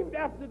named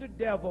after the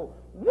devil.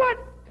 What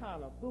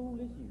kind of fool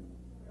is you?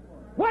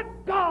 What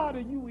God are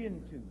you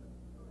into?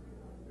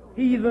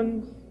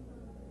 Heathens.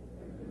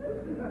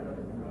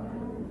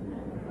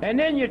 And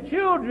then your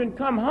children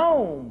come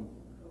home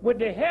with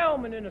the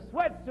helmet and a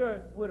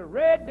sweatshirt with a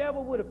red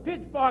devil with a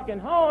pitchfork and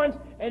horns,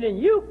 and then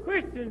you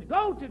Christians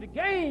go to the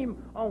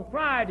game on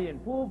Friday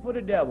and pull for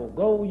the devil.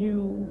 Go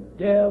you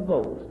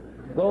devils.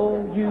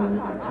 Go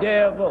you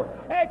devils.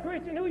 Hey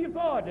Christian, who you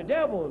for? The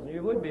devils.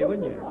 You would be,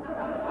 wouldn't you?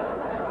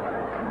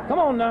 Come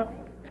on now.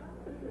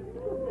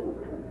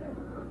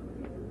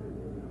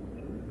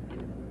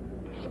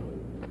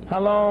 How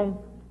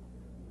long?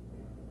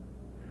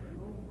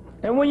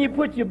 And when you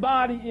put your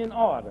body in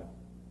order,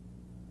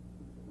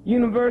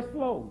 universe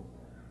flows.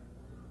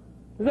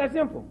 It's that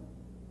simple.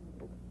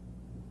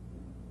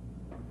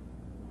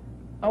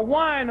 A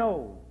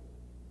wino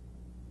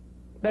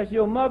that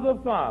your mother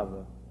or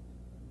father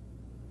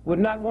would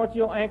not want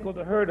your ankle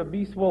to hurt or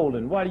be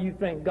swollen, why do you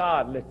think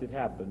God lets it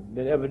happen?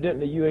 Then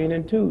evidently you ain't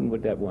in tune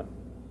with that one.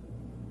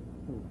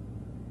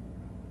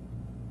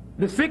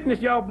 The sickness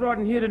y'all brought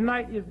in here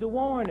tonight is the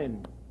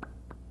warning.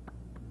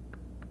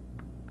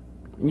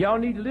 And y'all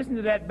need to listen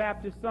to that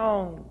Baptist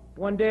song,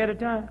 One Day at a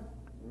Time.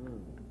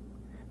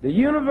 The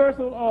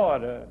universal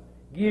order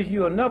gives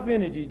you enough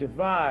energy to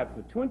vibe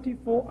for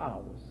 24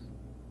 hours.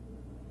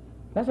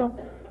 That's all.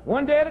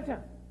 One day at a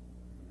time.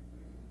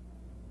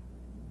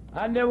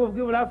 I never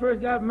forget when I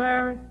first got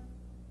married,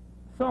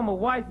 saw my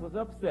wife was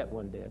upset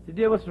one day. I said,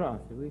 dear, what's wrong?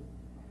 I said,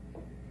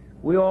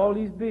 we owe all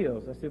these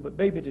bills. I said, but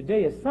baby,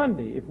 today is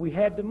Sunday. If we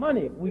had the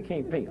money, we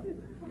can't pay them.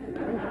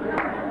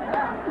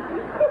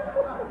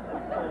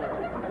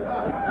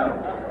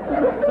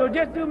 So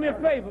just do me a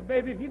favor,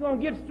 baby. If you're going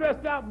to get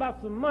stressed out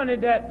about some money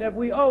that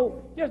we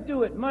owe, just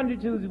do it Monday,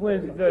 Tuesday,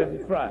 Wednesday,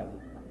 Thursday, Friday.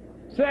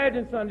 Saturday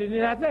and Sunday,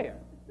 then I there.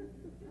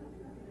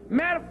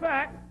 Matter of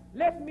fact,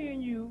 let's me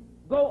and you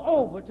go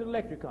over to the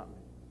electric company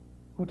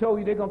who told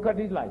you they're going to cut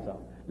these lights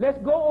off. Let's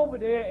go over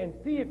there and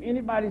see if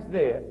anybody's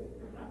there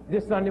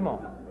this Sunday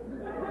morning.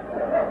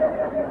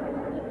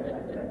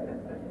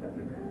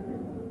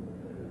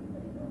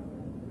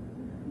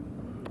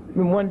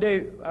 And one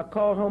day I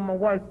called home, my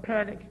wife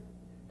panicked.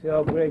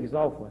 Tell Greg it's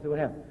awful. I said, what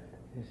happened?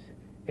 This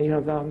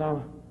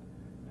 $800,000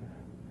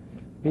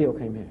 bill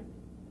came in.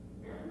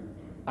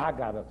 I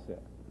got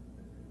upset.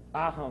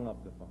 I hung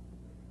up the phone.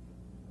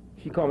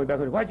 She called me back.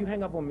 Why'd you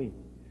hang up on me?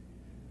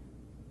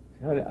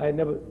 I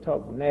never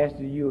talked nasty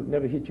to you,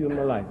 never hit you in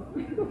my life.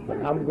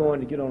 But I'm going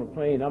to get on a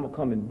plane, I'm going to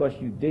come and bust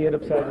you dead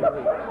upside your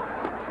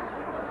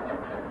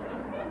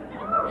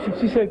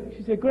head. She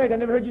said, Greg, I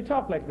never heard you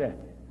talk like that.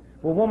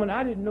 Well, woman,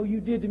 I didn't know you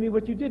did to me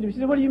what you did to me. She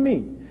said, what do you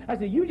mean? I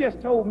said, you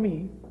just told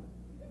me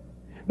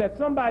that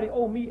somebody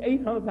owed me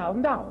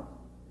 $800,000.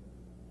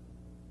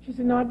 She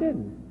said, no, I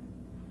didn't.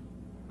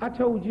 I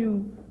told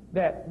you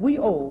that we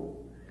owe,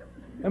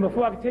 and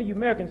before I could tell you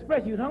American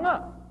Express, you hung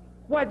up.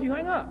 Why'd you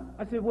hang up?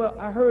 I said, well,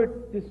 I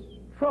heard this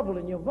trouble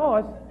in your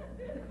voice.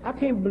 I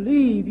can't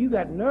believe you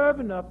got nerve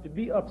enough to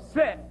be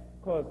upset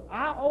because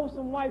I owe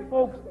some white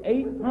folks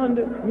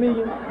 $800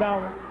 million.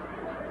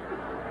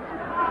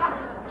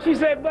 She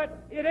said,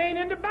 but it ain't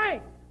in the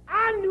bank.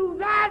 I knew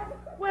that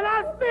when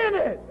I spent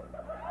it.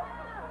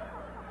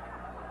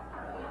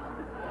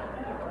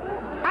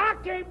 I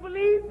can't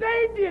believe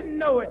they didn't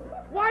know it.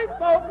 White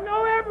folks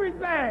know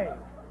everything.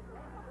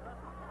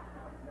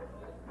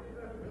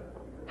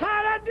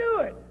 How'd I do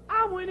it?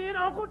 I went in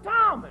Uncle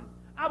Tommen.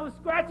 I was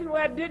scratching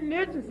where I didn't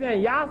itch and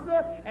saying,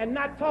 yassa, and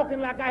not talking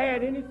like I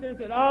had any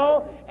sense at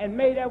all, and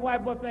made that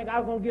white boy think I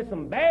was going to get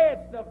some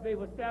bad stuff they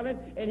were selling,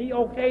 and he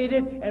okayed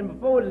it, and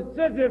before the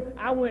sensitive,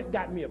 I went and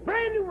got me a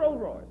brand new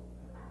Rolls Royce.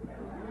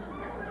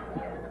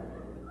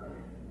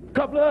 A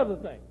couple of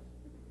other things.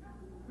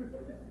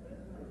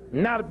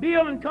 Now the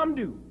bill done come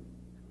due.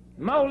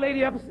 My old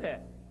lady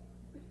upset.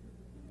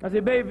 I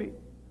said, baby,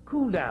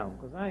 cool down,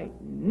 because I ain't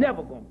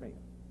never going to pay.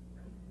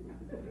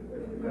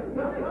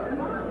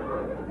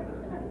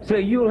 So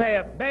you'll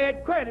have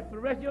bad credit for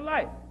the rest of your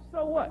life.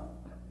 So what?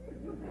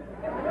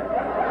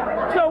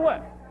 So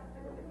what?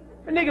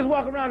 The niggas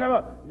walk around and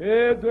go,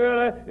 yeah,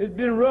 girl, it's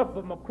been rough,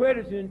 but my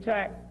credit's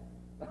intact.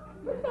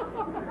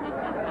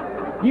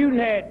 You done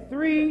had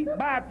 3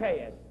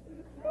 bypass,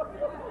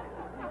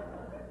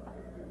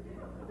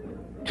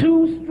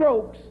 2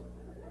 strokes,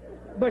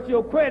 but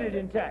your credit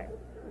intact.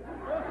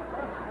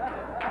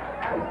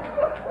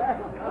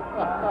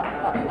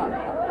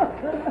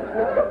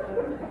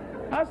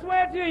 I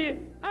swear to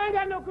you, I ain't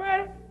got no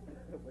credit.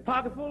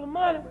 Pocket full of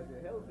money.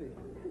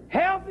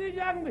 Healthy as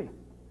y'all can be.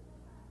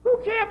 Who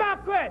care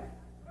about credit?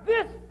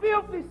 This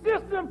filthy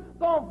system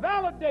gonna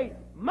validate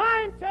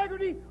my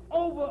integrity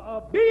over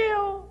a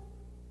bill.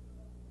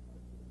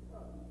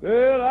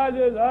 Well, I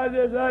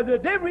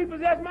just, they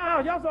repossessed my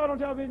house. Y'all saw it on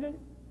television, didn't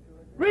you?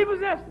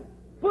 Repossessed it.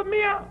 Put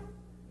me out.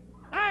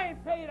 I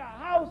ain't paid a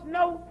house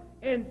note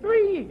in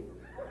 3 years.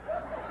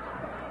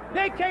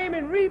 They came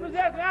and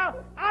repossessed the house.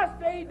 I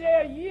stayed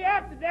there a year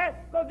after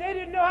that because they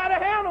didn't know how to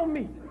handle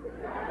me.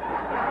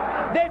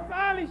 They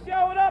finally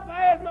showed up.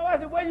 I asked my wife, I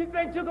said, what do you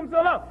think took them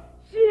so long?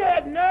 She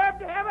had nerve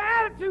to have an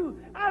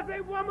attitude. I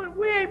said, woman,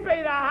 we ain't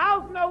paid a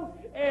house note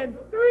in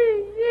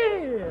 3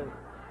 years.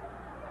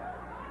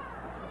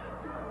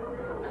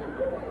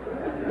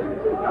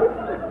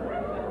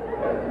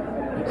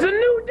 It's a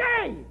new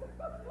day.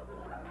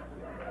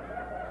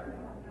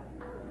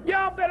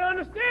 Y'all better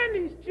understand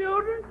these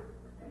children.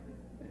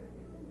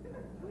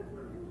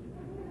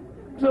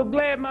 So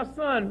glad my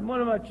son, one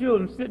of my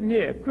children, sitting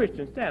here,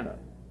 Christian, stand up.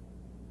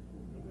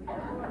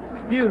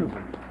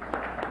 Beautiful.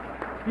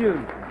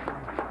 Beautiful.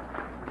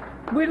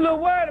 We a little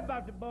worried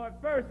about the boy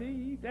at first.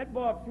 That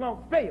boy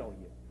flunked failure.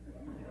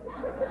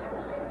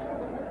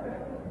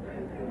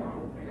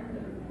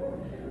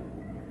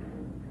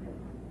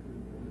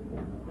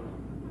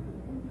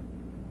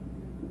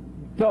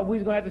 Thought we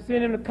was going to have to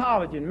send him to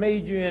college and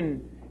major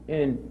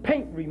in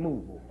paint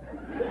removal.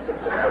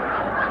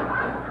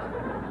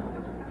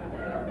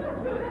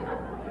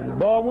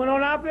 Boy went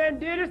on out there and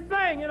did his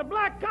thing in a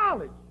black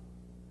college.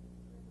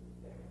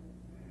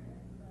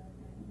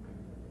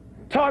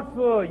 Taught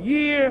for a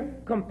year,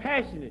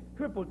 compassionate,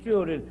 crippled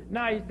children.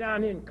 Now he's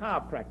down here in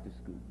chiropractic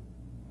school,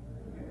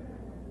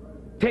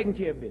 taking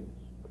care of business.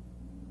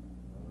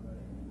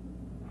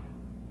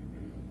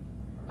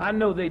 I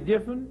know they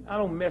different. I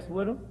don't mess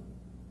with them.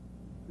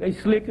 They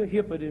slicker,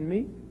 hipper than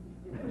me,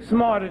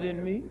 smarter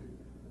than me.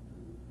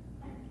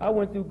 I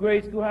went through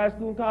grade school, high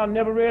school, and college,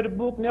 never read a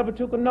book, never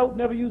took a note,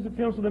 never used a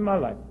pencil in my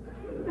life.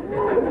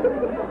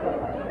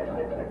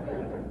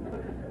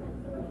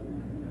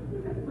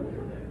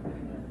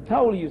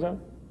 How old are you,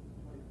 son?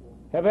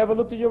 Have I ever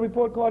looked at your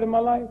report card in my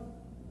life?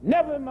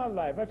 Never in my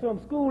life. I told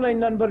him school ain't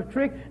nothing but a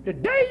trick. The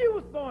day you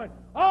was born,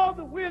 all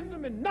the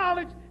wisdom and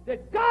knowledge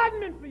that God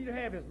meant for you to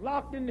have is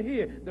locked into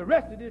here. The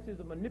rest of this is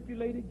a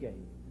manipulated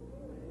game.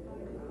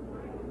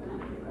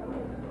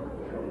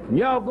 And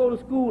y'all go to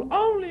school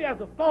only as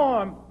a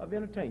form of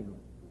entertainment.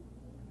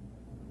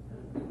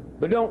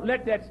 But don't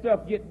let that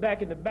stuff get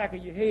back in the back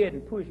of your head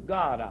and push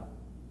God out.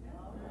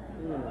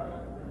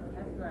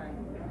 That's right.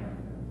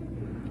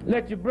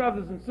 Let your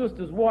brothers and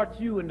sisters watch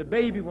you and the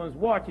baby ones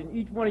watching.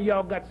 Each one of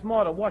y'all got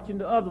smarter watching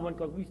the other one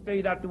because we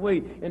stayed out the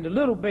way. And the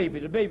little baby,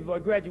 the baby boy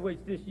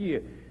graduates this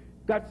year,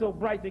 got so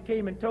bright they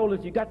came and told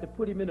us you got to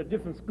put him in a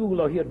different school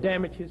or he'll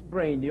damage his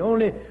brain. The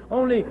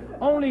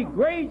only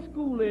grade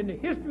school in the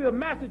history of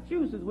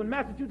Massachusetts, when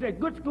Massachusetts had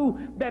good school,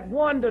 that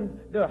won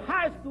the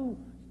high school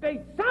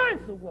state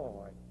science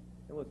award.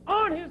 And was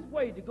on his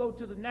way to go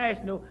to the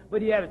national,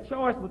 but he had a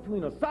choice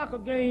between a soccer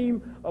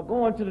game or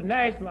going to the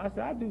national. I said,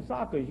 I do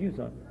soccer as you,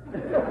 son.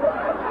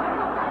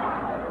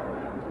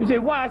 He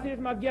said, why? I said,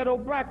 it's my ghetto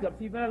backup.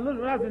 See, when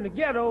I was in the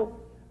ghetto,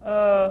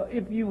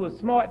 if you was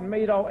smart and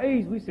made all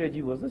A's, we said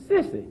you was a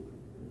sissy.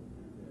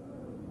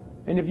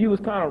 And if you was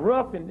kind of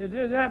rough and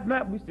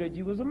that, we said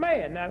you was a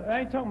man. Now,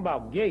 I ain't talking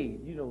about gay.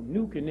 You know,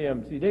 Nuke and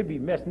them, see, they be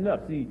messing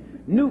up. See,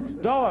 Nuke's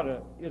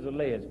daughter is a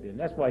lesbian.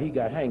 That's why he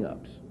got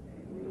hang-ups.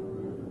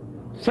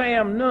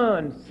 Sam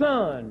Nunn's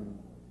son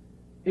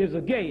is a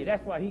gay.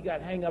 That's why he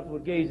got hang-ups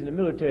with gays in the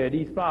military.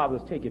 These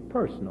fathers take it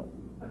personal.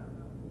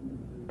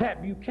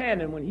 Pat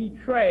Buchanan, when he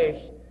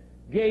trashed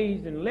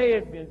gays and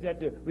lesbians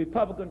at the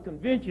Republican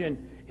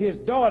convention, his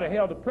daughter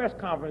held a press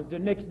conference the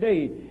next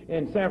day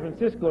in San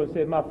Francisco and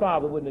said, my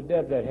father wouldn't have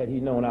done that had he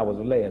known I was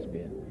a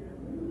lesbian.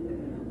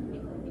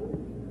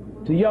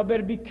 So y'all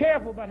better be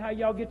careful about how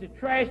y'all get to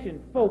trashing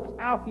folks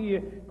out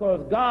here,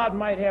 because God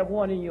might have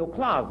one in your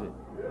closet.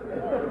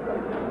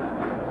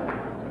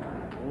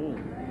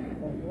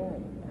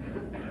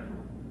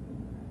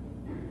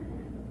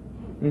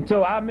 And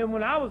so I remember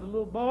when I was a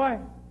little boy,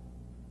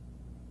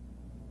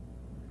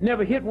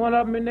 never hit one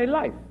of them in their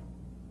life.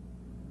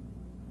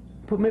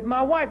 Permit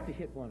my wife to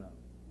hit one of them.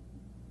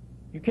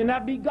 You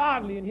cannot be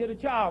godly and hit a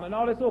child, and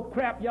all this old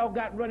crap y'all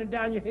got running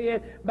down your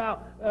head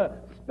about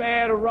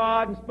spare the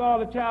rod and spoil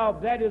the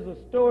child. That is a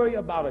story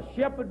about a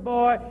shepherd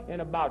boy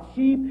and about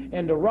sheep,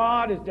 and the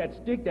rod is that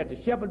stick that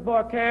the shepherd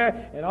boy carries,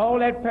 and all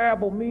that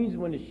parable means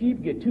when the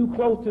sheep get too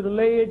close to the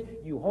ledge,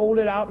 you hold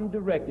it out and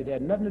direct it. It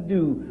had nothing to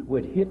do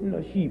with hitting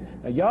a sheep.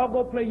 Now y'all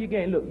go play your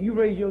game. Look, you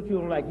raise your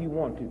children like you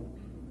want to.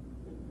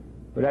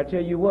 But I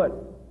tell you what,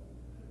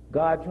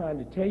 God trying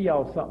to tell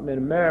y'all something in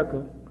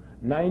America.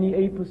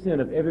 98%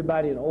 of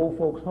everybody in old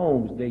folks'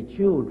 homes, their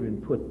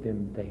children put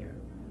them there.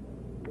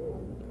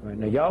 All right,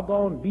 now y'all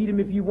go and beat them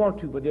if you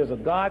want to, but there's a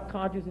God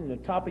conscience in the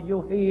top of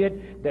your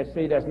head that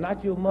say that's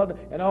not your mother,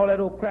 and all that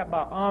old crap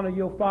about honor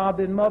your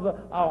father and mother.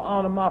 I'll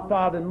honor my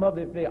father and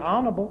mother if they're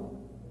honorable.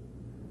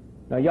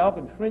 Now y'all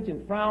can flinch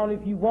and frown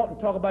if you want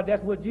and talk about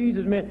that's what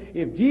Jesus meant.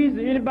 If Jesus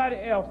or anybody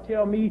else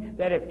tell me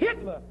that if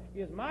Hitler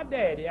is my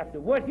daddy, after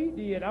what he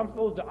did, I'm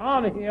supposed to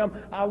honor him,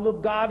 I'll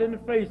look God in the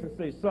face and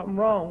say something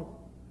wrong.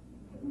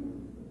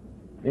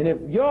 And if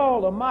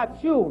y'all are my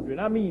children,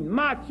 I mean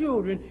my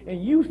children,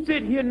 and you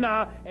sit here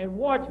now and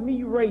watch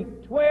me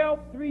rape 12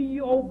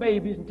 3-year-old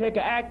babies and take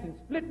an axe and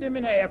split them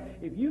in half,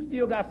 if you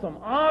still got some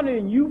honor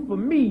in you for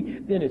me,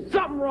 then there's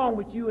something wrong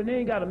with you, and they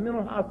ain't got a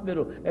mental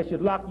hospital that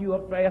should lock you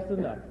up fast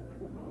enough.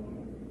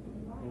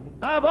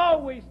 I've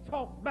always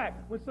talked back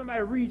when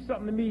somebody reads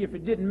something to me if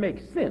it didn't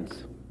make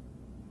sense.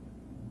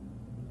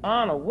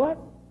 Honor what?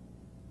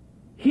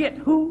 Hit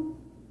who?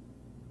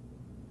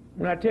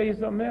 When I tell you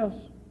something else,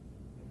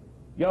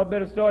 y'all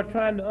better start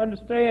trying to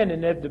understand,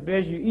 and that the better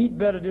you eat,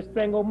 better this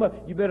thing go much.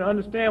 You better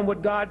understand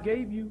what God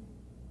gave you.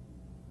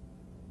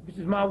 This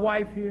is my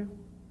wife here.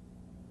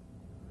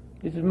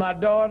 This is my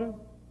daughter.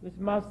 This is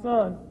my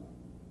son.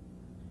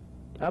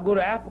 I go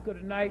to Africa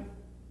tonight.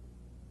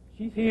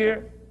 She's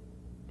here.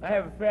 I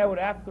have an affair with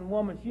an African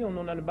woman. She don't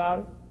know nothing about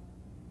it.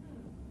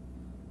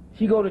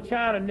 She go to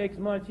China next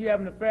month. She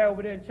have an affair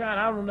over there in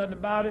China. I don't know nothing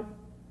about it.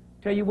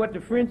 Tell you what the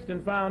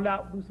Princeton found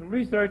out through some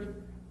research,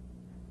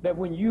 that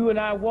when you and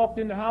I walked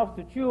in the house,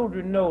 the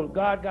children know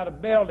God got a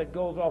bell that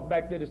goes off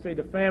back there to say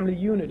the family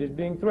unit is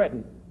being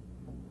threatened.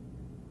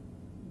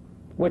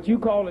 What you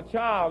call a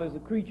child is a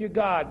creature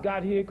God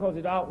got here because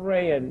it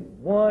outran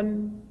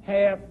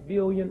 1/2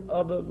 billion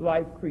other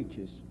life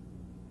creatures.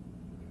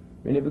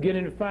 And they're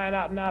beginning to find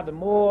out now the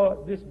more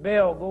this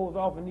bell goes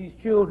off in these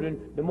children,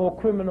 the more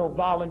criminal,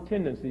 violent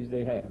tendencies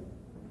they have.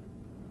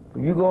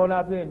 You going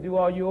out there and do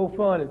all your old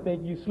fun and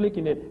think you're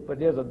slicking it, but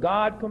there's a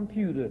God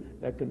computer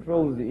that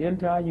controls the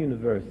entire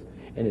universe,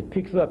 and it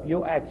picks up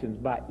your actions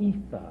by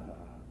ether.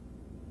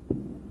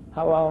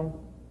 How long?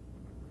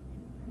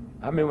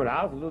 I mean, when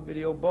I was a little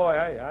bitty old boy,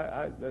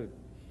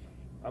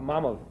 my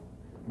mama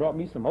brought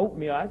me some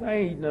oatmeal. I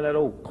ain't eating none of that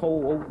old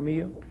cold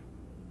oatmeal.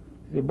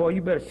 She said, boy,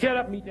 you better shut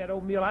up and eat that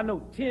oatmeal. I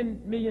know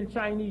 10 million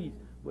Chinese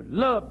would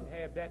love to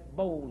have that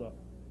bowl of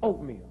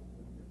oatmeal.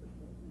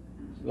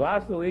 So I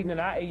was so ignorant,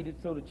 I ate it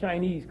so the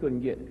Chinese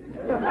couldn't get it.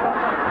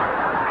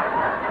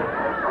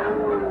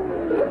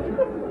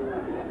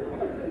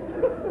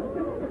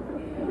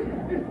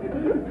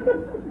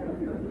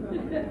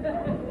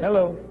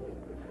 Hello.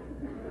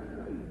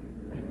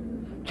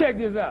 Check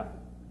this out.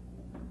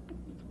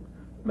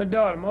 My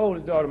daughter, my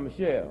oldest daughter,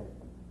 Michelle,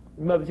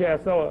 Mother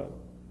Child, I saw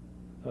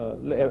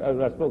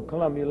her, I spoke to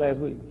Columbia last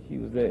week. She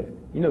was there.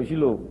 You know, she's a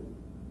little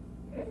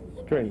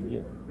strange,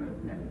 yeah.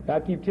 I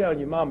keep telling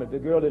you, Mama, if the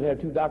girl that had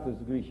 2 doctor's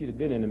degrees, she'd have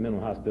been in the mental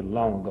hospital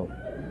long ago.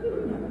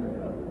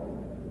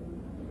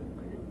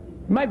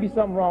 Might be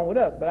something wrong with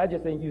us, but I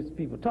just ain't used to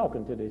people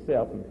talking to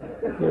themselves.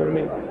 You know what I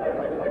mean?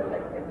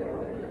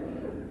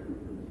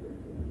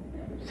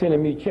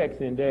 Sending me checks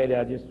in, Daddy,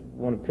 I just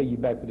want to pay you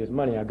back for this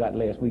money I got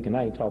last week, and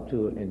I ain't talked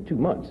to her in 2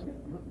 months.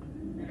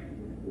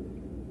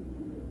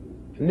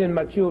 And then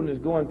my children is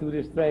going through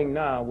this thing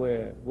now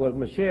where, well,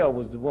 Michelle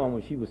was the one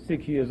when she was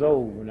 6 years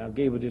old when I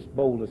gave her this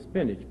bowl of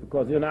spinach,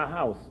 because in our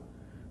house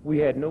we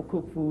had no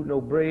cooked food, no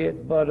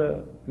bread,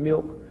 butter,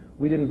 milk.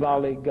 We didn't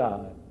violate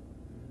God.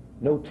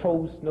 No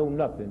toast, no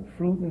nothing.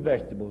 Fruit and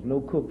vegetables,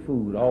 no cooked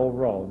food, all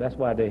raw. That's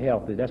why they're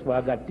healthy. That's why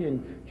I got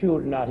 10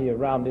 children out here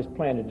around this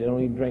planet that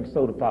don't even drink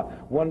soda pop.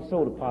 One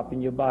soda pop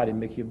in your body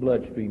makes your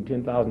bloodstream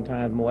 10,000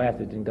 times more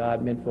acid than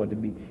God meant for it to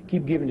be.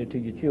 Keep giving it to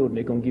your children.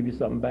 They're going to give you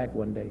something back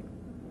one day.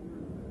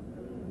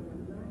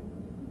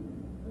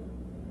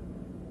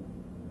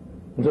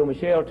 And so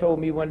Michelle told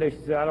me one day, she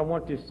said, I don't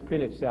want this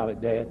spinach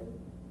salad, Dad.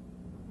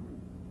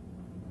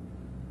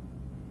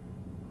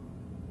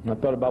 And I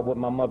thought about what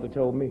my mother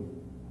told me.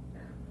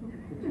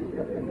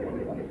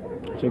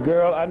 She said,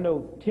 girl, I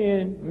know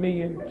 10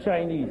 million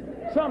Chinese.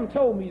 Something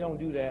told me don't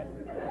do that.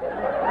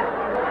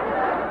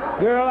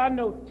 Girl, I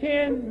know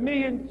 10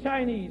 million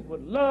Chinese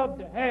would love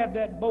to have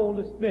that bowl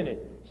of spinach.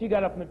 She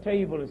got up from the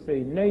table and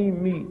said,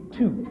 name me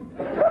 2.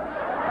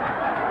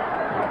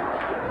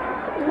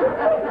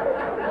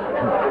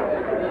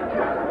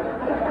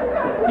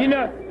 You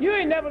know, you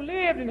ain't never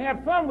lived and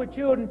have fun with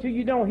children until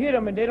you don't hit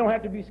them, and they don't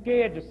have to be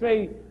scared to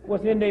say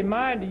what's in their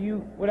mind to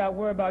you without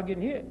worrying about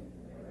getting hit.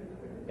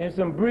 And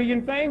some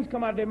brilliant things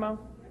come out their mouth.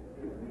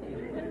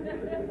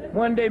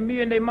 One day,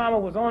 me and their mama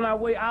was on our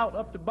way out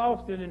up to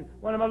Boston, and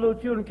one of my little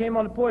children came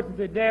on the porch and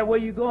said, Dad, where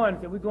you going?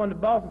 I said, we're going to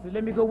Boston. I said,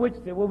 let me go with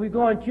you. I said, where we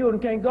going? Children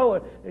can't go.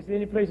 They said,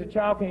 any place a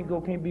child can't go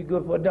can't be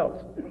good for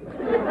adults.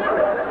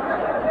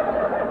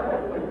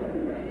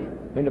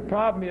 And the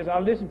problem is, I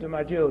listen to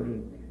my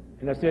children.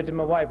 And I said to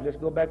my wife, let's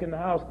go back in the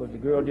house, because the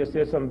girl just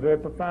said something very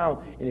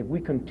profound. And if we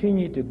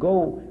continue to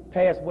go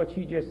past what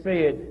she just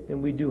said,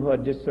 then we do her a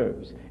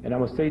disservice. And I'm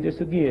going to say this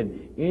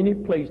again. Any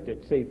place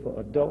that's safe for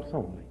adults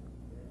only,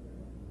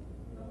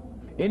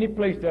 any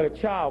place that a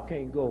child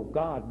can't go,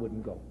 God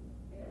wouldn't go.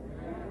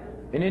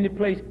 And any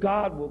place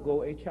God will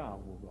go, a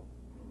child will go.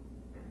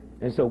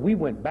 And so we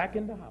went back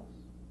in the house,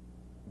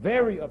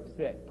 very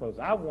upset, because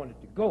I wanted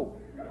to go.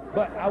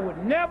 But I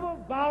would never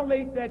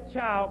violate that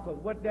child, because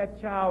what that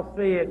child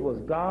said was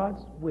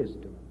God's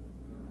wisdom.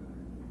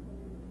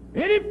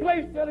 Any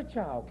place that a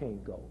child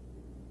can't go,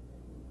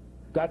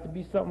 got to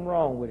be something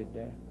wrong with it,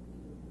 Dad.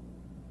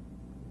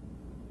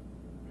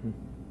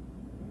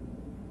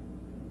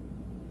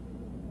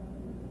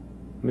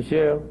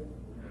 Michelle,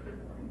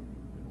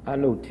 I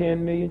know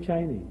 10 million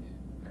Chinese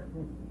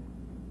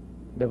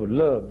that would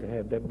love to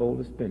have that bowl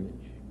of spinach.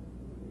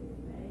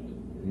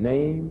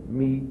 Name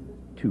me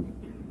 2.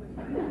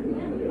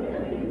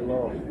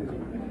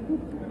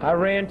 I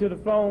ran to the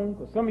phone,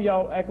 because some of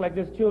y'all act like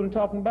there's children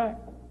talking back.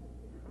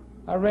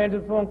 I ran to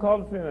the phone,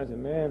 called the friend. I said,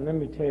 man, let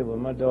me tell you what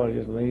my daughter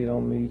just laid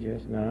on me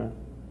just now.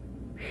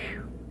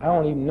 Whew, I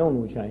don't even know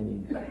no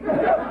Chinese.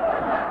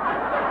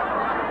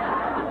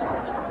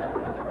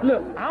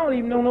 Look, I don't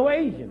even know no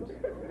Asians.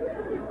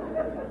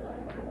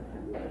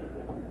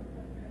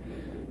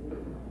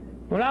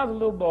 When I was a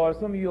little boy,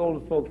 some of you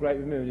older folks right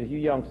remember this, you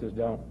youngsters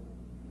don't.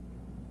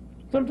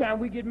 Sometimes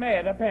we get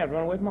mad, our parents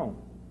run away from home.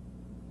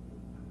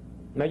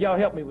 Now y'all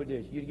help me with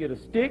this. You get a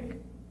stick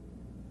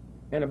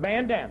and a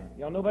bandana.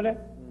 Y'all know about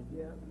that?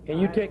 Yeah. And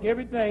you take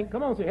everything,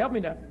 come on, say, help me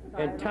now,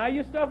 and tie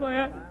your stuff on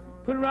it,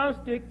 put it around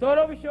a stick, throw it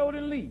over your shoulder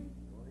and leave.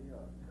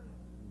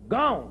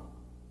 Gone.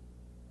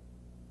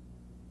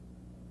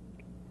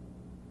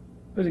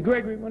 Mr.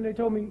 Gregory, when they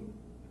told me,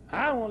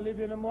 I don't want to live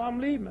here no more, I'm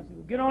leaving. I said,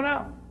 well, get on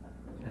out.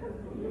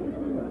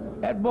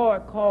 That boy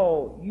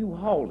called, you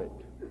haul it.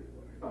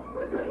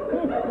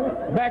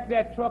 Back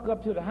that truck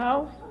up to the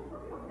house,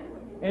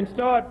 and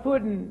start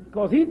putting,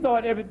 because he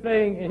thought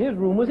everything in his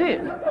room was his.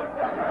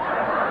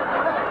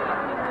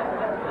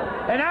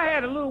 And I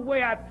had a little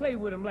way I'd play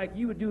with him, like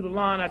you would do the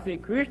lawn. I say,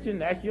 Christian,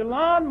 that's your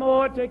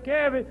lawnmower, take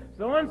care of it.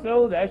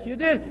 So-and-so, that's your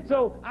this.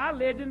 So I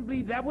let him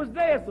believe that was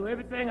there. So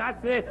everything I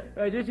said,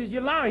 this is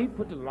your lawn. He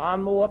put the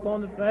lawnmower up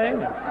on the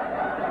thing.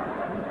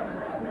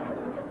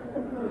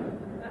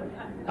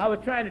 I was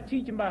trying to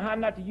teach him about how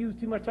not to use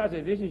too much toilet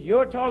paper. This is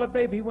your toilet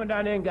paper. He went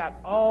down there and got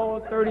all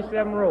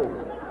 37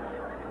 rolls.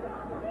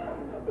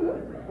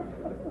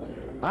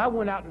 I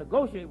went out and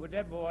negotiated with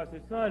that boy. I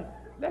said, son,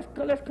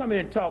 let's come in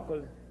and talk,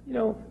 because, you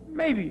know,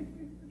 maybe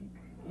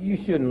you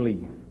shouldn't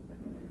leave.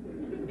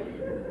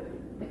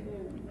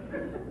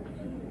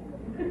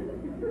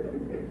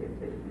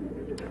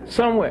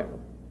 Somewhere.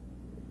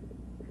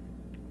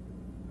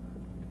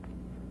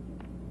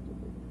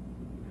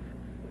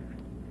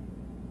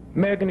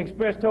 American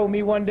Express told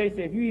me one day, said,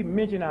 if you even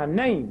mention our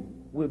name,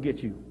 we'll get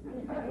you.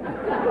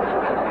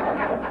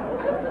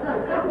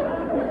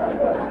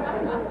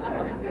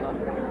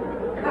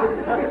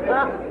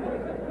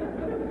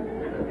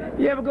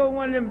 You ever go to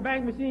one of them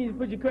bank machines,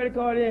 put your credit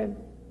card in,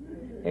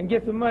 and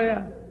get some money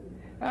out?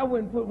 I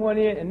wouldn't put one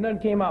in, and nothing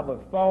came out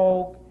but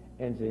fog,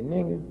 and say,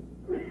 nigga,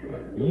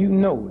 you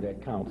know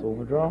that account's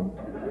overdrawn.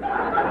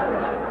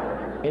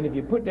 And if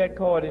you put that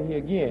card in here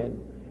again,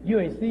 you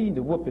ain't seen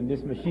the whooping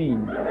this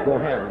machine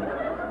gonna handle.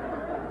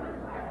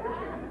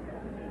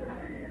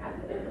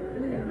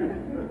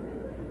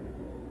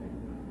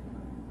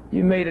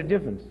 You made a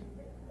difference.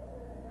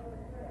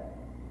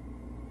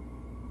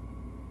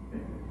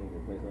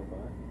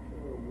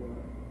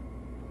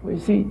 Well, you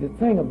see, the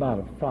thing about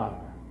a fire,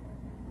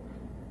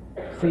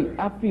 see,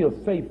 I feel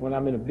safe when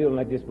I'm in a building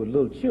like this with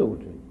little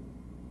children.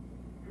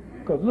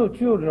 Because little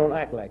children don't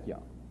act like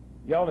y'all.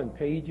 Y'all done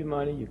paid your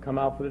money, you come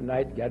out for the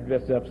night, got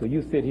dressed up, so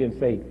you sit here and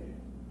say,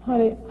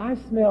 honey, I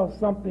smell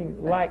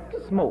something like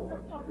smoke.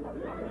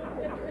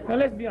 Now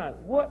let's be honest,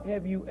 what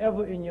have you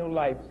ever in your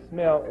life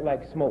smelled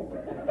like smoke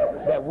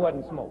that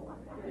wasn't smoke?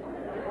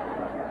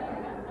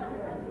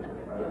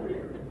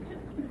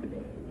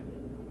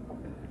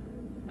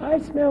 I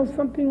smell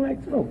something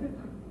like smoke.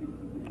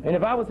 And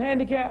if I was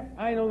handicapped,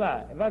 I ain't gonna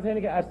lie. If I was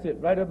handicapped, I'd sit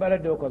right up by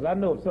that door, because I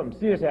know if something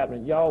serious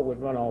happened, y'all would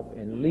run off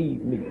and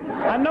leave me.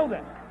 I know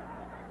that.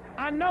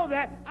 I know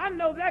that. I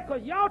know that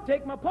because y'all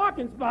take my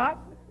parking spot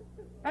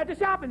at the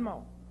shopping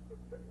mall.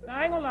 Now,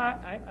 I ain't gonna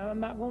lie. I'm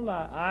not gonna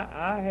lie.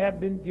 I have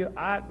been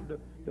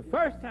the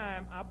first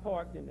time I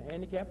parked in the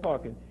handicap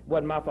parking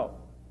wasn't my fault.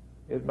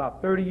 It was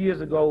about 30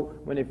 years ago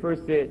when they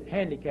first said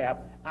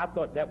handicap. I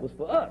thought that was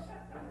for us.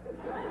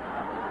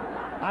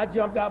 I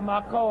jumped out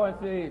my car and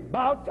said,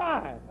 about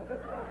time.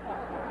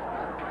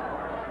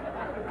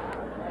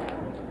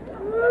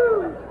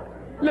 Woo.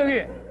 Look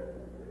here.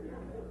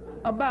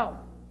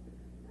 About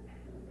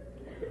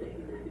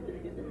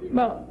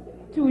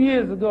 2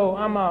 years ago,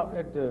 I'm out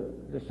at the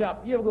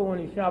shop. You ever go to one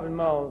of these shopping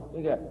malls?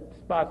 They got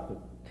spots for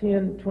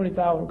 10,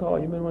 20,000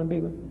 cars. You remember one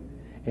big one?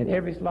 And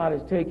every slot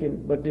is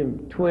taken, but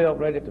them 12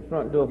 right at the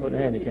front door for the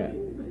handicap.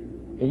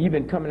 And you've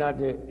been coming out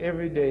there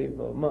every day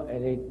for a month,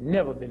 and ain't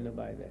never been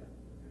nobody there.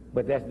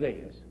 But that's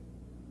theirs.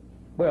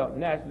 Well,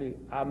 naturally,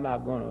 I'm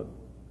not going to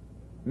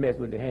mess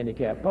with the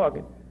handicap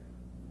parking.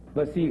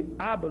 But see,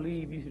 I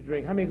believe you should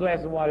drink how many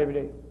glasses of water every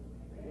day?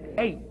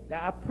 8.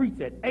 Now, I preach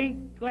that.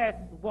 8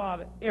 glasses of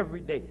water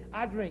every day.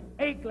 I drink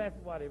 8 glasses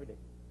of water every day.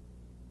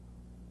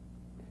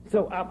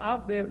 So I'm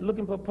out there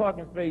looking for a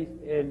parking space,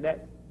 and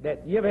that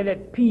you ever had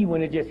that pee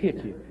when it just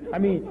hits you? I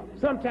mean,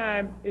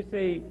 sometimes it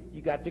say,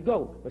 you got to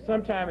go. But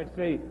sometimes it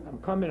say, I'm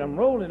coming, I'm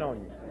rolling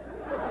on you.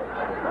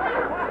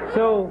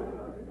 So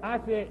I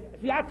said,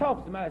 see, I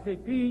talked to somebody. I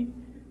said, P,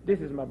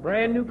 this is my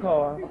brand new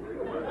car.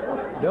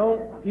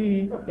 Don't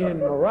pee in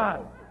my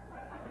ride.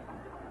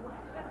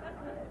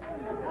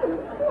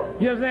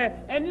 You know what I'm saying?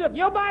 And look,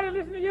 your body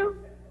listen to you.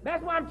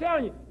 That's why I'm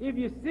telling you, if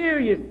you're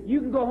serious,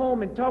 you can go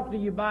home and talk to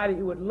your body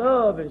with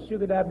love, and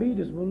sugar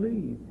diabetes will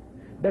leave.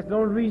 That's the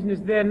only reason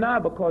it's there now,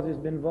 because it's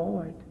been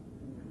void.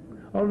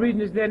 The only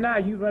reason it's there now,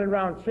 you run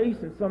around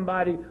chasing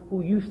somebody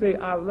who you say,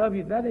 I love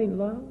you. That ain't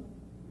love.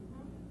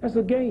 That's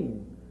a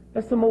game.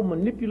 That's some old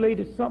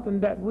manipulated something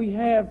that we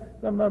have.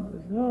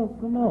 Oh,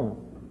 come on.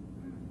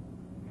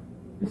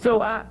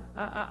 So I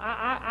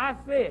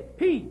said,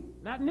 P,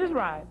 not in this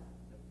ride.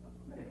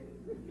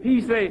 He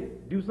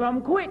said, do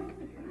something quick.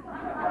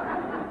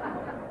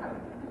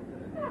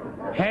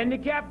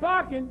 Handicap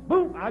parking,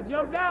 boom, I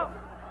jumped out.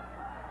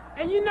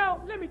 And you know,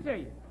 let me tell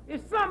you,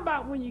 it's something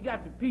about when you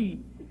got to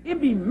pee,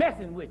 it be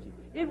messing with you.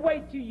 It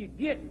wait till you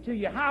get to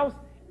your house,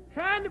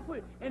 and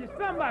it's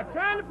something about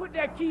trying to put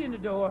that key in the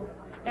door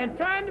and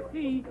trying to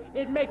pee,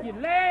 it make your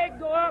leg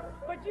go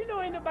up, but you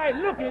know ain't nobody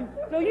looking,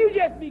 so you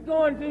just be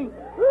going to,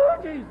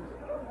 whoo, Jesus,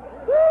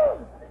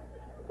 whoo,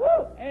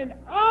 whoo. And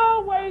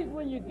always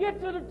when you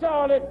get to the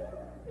toilet,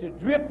 the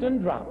drip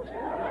and drops.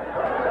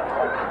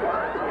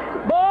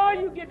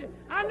 Boy, you get there.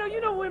 I know,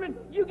 you know women,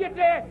 you get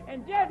there,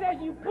 and just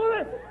as you pull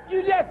it,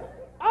 you just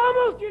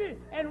almost get it,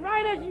 and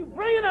right as you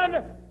bring it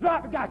under,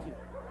 drop, got you.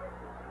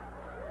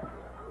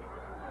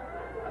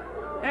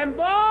 And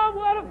boy,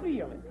 what a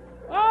feeling.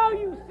 Oh,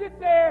 you sit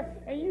there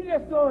and you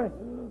just going,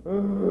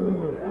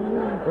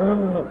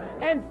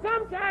 and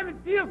sometimes it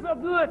feels so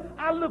good,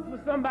 I look for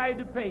somebody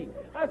to pay.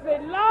 I say,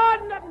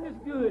 Lord, nothing is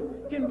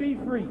good can be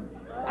free.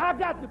 I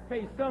got to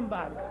pay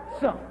somebody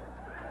something.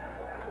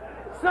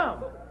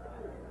 Something.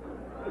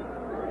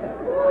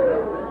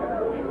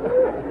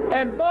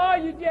 And boy,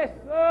 you just,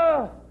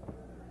 well,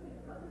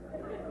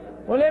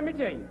 let me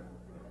tell you.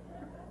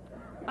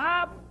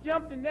 I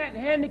jumped in that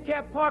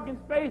handicapped parking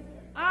space.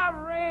 I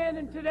ran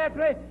into that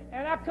place,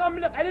 and I come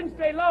and look. I didn't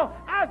stay long.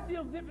 I was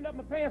still zipping up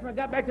my pants when I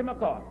got back to my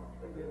car.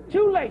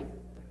 Too late.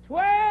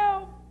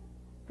 12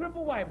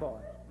 crippled white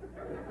boys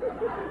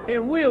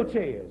in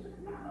wheelchairs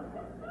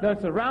done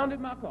surrounded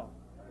my car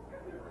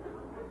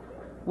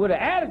with an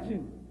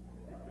attitude.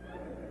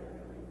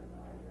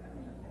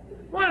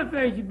 One of the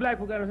things you black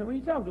folks got to say, when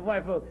you talk to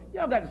white folks,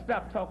 y'all got to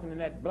stop talking in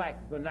that black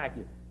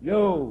vernacular.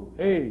 Yo,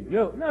 hey,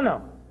 yo.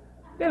 No.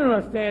 They don't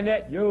understand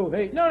that. Yo,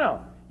 hey.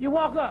 No. You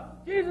walk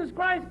up. Jesus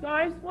Christ,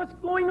 guys, what's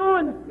going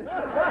on?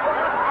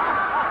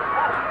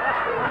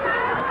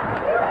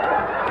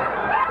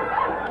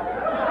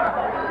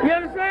 You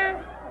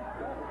understand?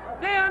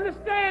 They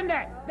understand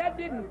that. That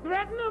didn't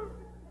threaten them.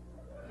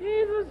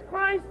 Jesus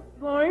Christ,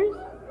 guys,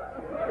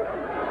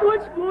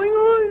 what's going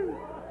on?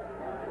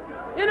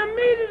 And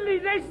immediately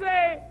they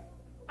say,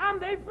 I'm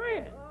their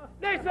friend.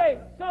 They say,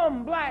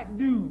 some black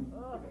dude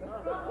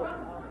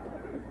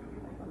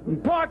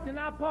parked in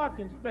our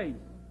parking space.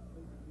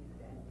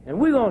 And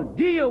we're going to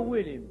deal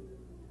with him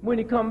when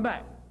he come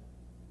back.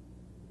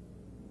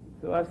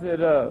 So I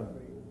said,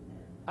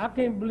 I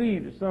can't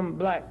believe that some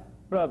black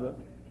brother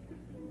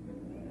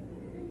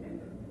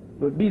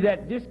would be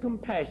that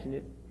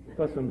discompassionate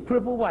for some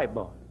crippled white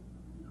boy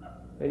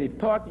that he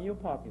parked in your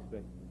parking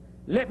space.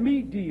 Let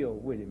me deal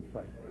with him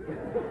first.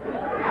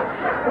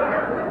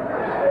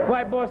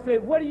 White boy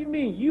said, what do you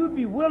mean? You'd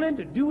be willing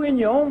to do in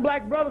your own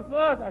black brother for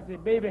us? I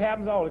said, baby, it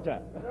happens all the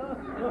time.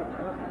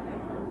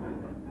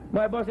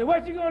 White boy said,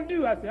 what you gonna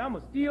do? I said, I'm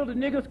gonna steal the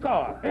nigger's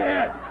car.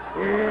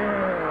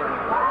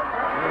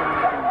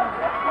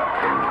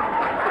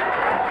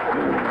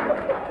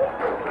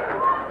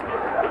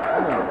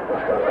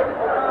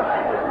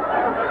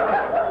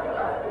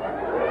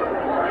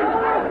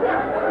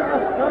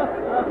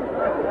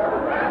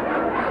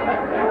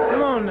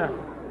 Come on now.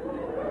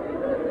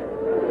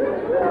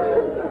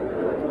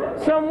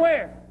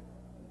 Somewhere.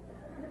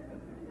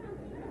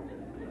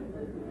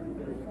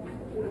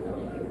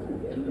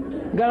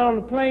 Got on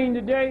the plane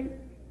today.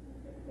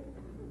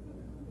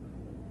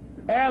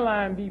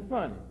 Airline be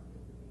funny.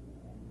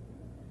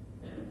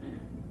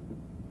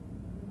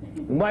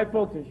 And white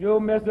folks are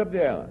sure messed up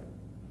the airline.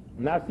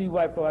 And I see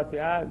white folks, I say,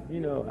 I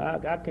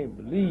can't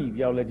believe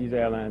y'all let these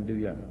airlines do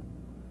y'all.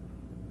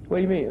 What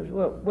do you mean?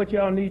 Well, what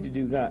y'all need to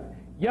do now,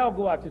 y'all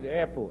go out to the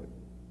airport,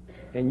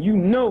 and you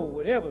know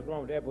whatever's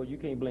wrong with the airport, you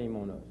can't blame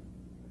on us.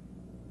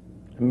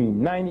 I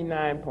mean,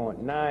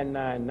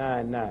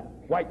 99.9999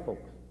 white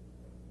folks.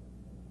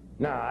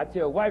 Now, I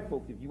tell white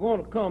folks, if you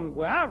want to come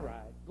where I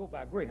ride, go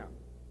by Greyhound.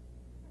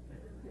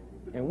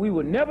 And we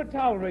would never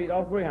tolerate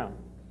off Greyhound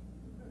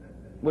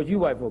what you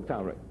white folks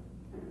tolerate.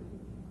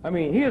 I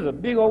mean, here's a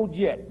big old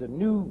jet, the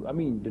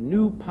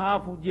new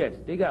powerful jets.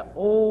 They got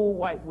old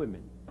white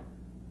women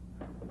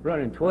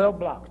running 12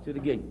 blocks to the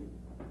gate,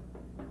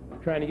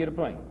 trying to get a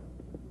plane.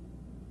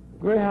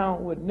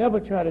 Greyhound would never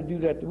try to do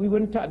that. We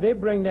wouldn't. They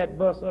bring that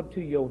bus up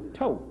to your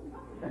toe.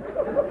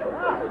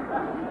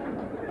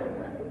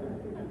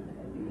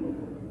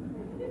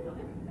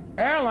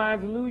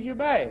 Airlines will lose your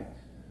bags.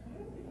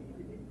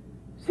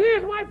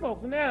 Serious white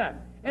folks in airlines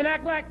and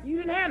act like you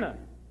didn't have none.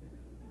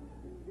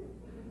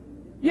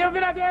 You ever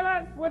been out the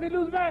airline where they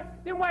lose bags?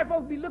 Them white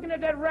folks be looking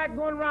at that rack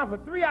going around for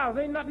 3 hours,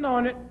 ain't nothing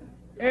on it,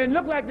 and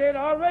look like they'd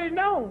already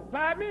known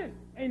 5 minutes.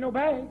 Ain't no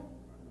bag.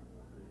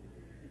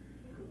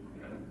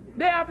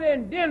 They out there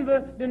in Denver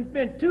done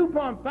spent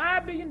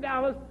 $2.5 billion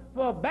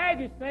for a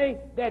baggage thing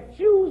that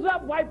chews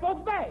up white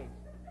folks' bags.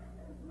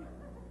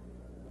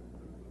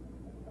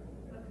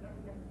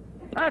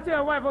 I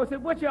tell white folks,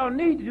 what y'all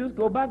need to do is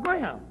go by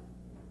Greyhound.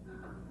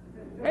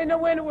 Ain't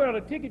nowhere in the world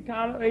a ticket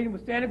counter agent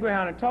would stand at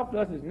Greyhound and talk to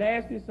us as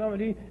nasty as some of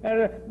these.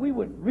 And we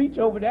would reach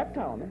over that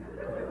counter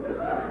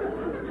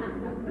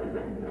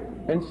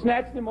and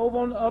snatch them over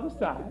on the other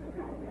side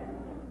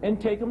and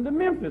take them to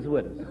Memphis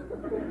with us.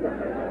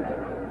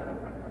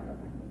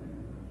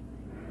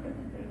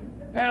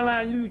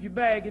 Airline lose your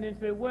bag and then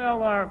say,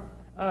 well,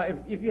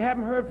 if you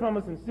haven't heard from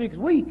us in 6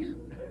 weeks,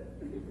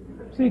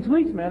 6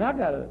 weeks, man, I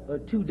got a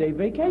 2-day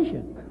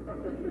vacation.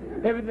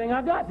 Everything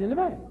I got's in the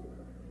bag.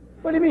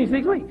 What do you mean,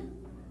 6 weeks?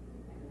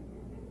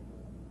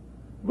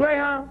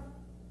 Greyhound,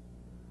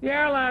 the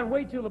airline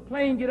wait till the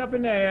plane get up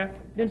in the air,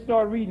 then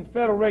start reading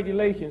federal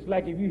regulations,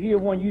 like if you hear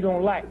one you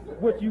don't like,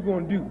 what you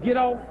gonna do? Get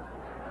off?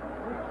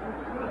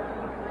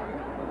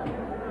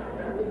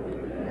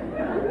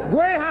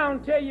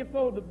 Greyhound tell you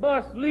before the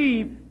bus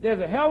leave, there's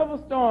a hell of a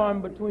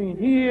storm between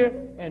here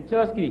and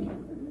Tuskegee.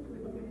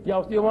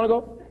 Y'all still want to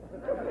go?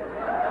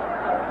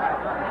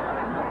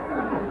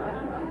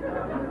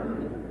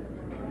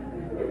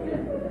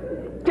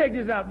 Check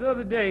this out. The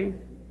other day,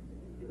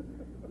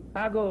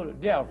 I go to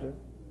Delta.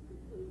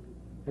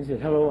 He said,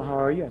 hello, how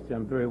are you? I said,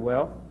 I'm very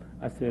well.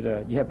 I said,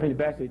 you have plenty of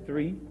bags? I said,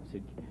 3.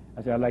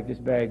 I said, I'd like this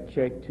bag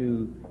checked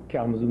to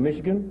Kalamazoo,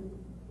 Michigan.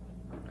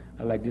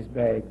 I'd like this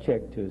bag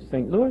checked to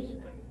St. Louis.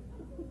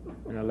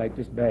 And I'd like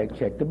this bag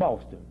checked to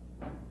Boston.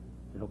 I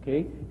said,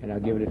 okay. And I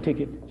give her the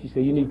ticket. She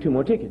said, you need 2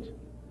 more tickets.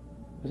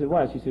 I said,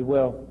 why? She said,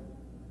 well,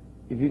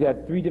 if you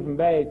got 3 different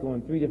bags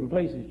going 3 different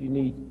places, you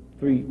need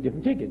 3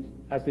 different tickets.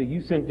 I said,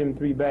 you sent them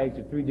 3 bags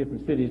to 3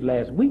 different cities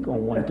last week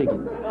on 1 ticket.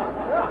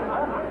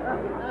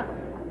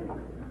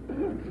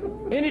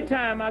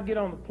 Anytime I get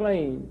on the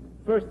plane,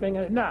 first thing,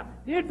 the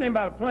other thing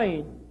about a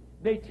plane,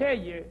 they tell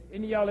you,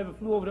 any of y'all ever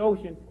flew over the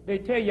ocean, they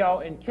tell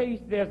y'all in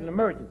case there's an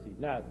emergency.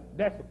 Now,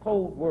 that's a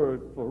code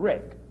word for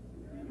wreck.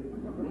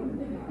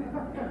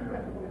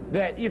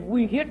 That if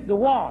we hit the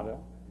water,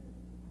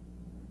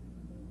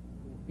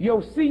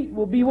 your seat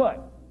will be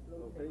what?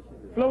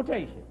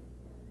 Flotation.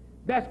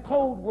 That's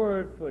code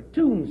word for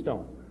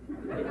tombstone.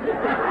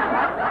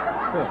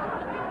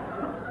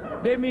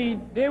 They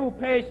mean they will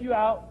pass you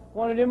out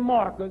one of them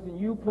markers and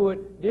you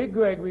put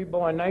D.Gregory,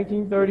 born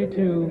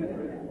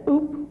 1932,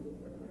 oop.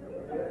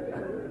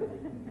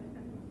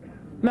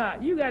 Now,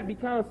 you got to be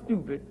kind of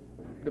stupid.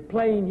 The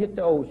plane hit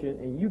the ocean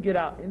and you get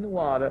out in the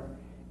water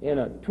in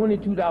a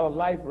 $22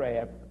 life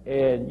raft,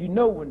 and you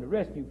know when the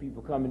rescue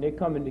people come in, they're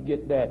coming to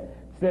get that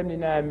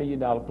 $79 million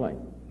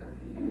plane.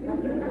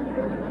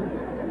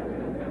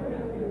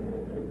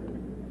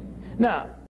 Now,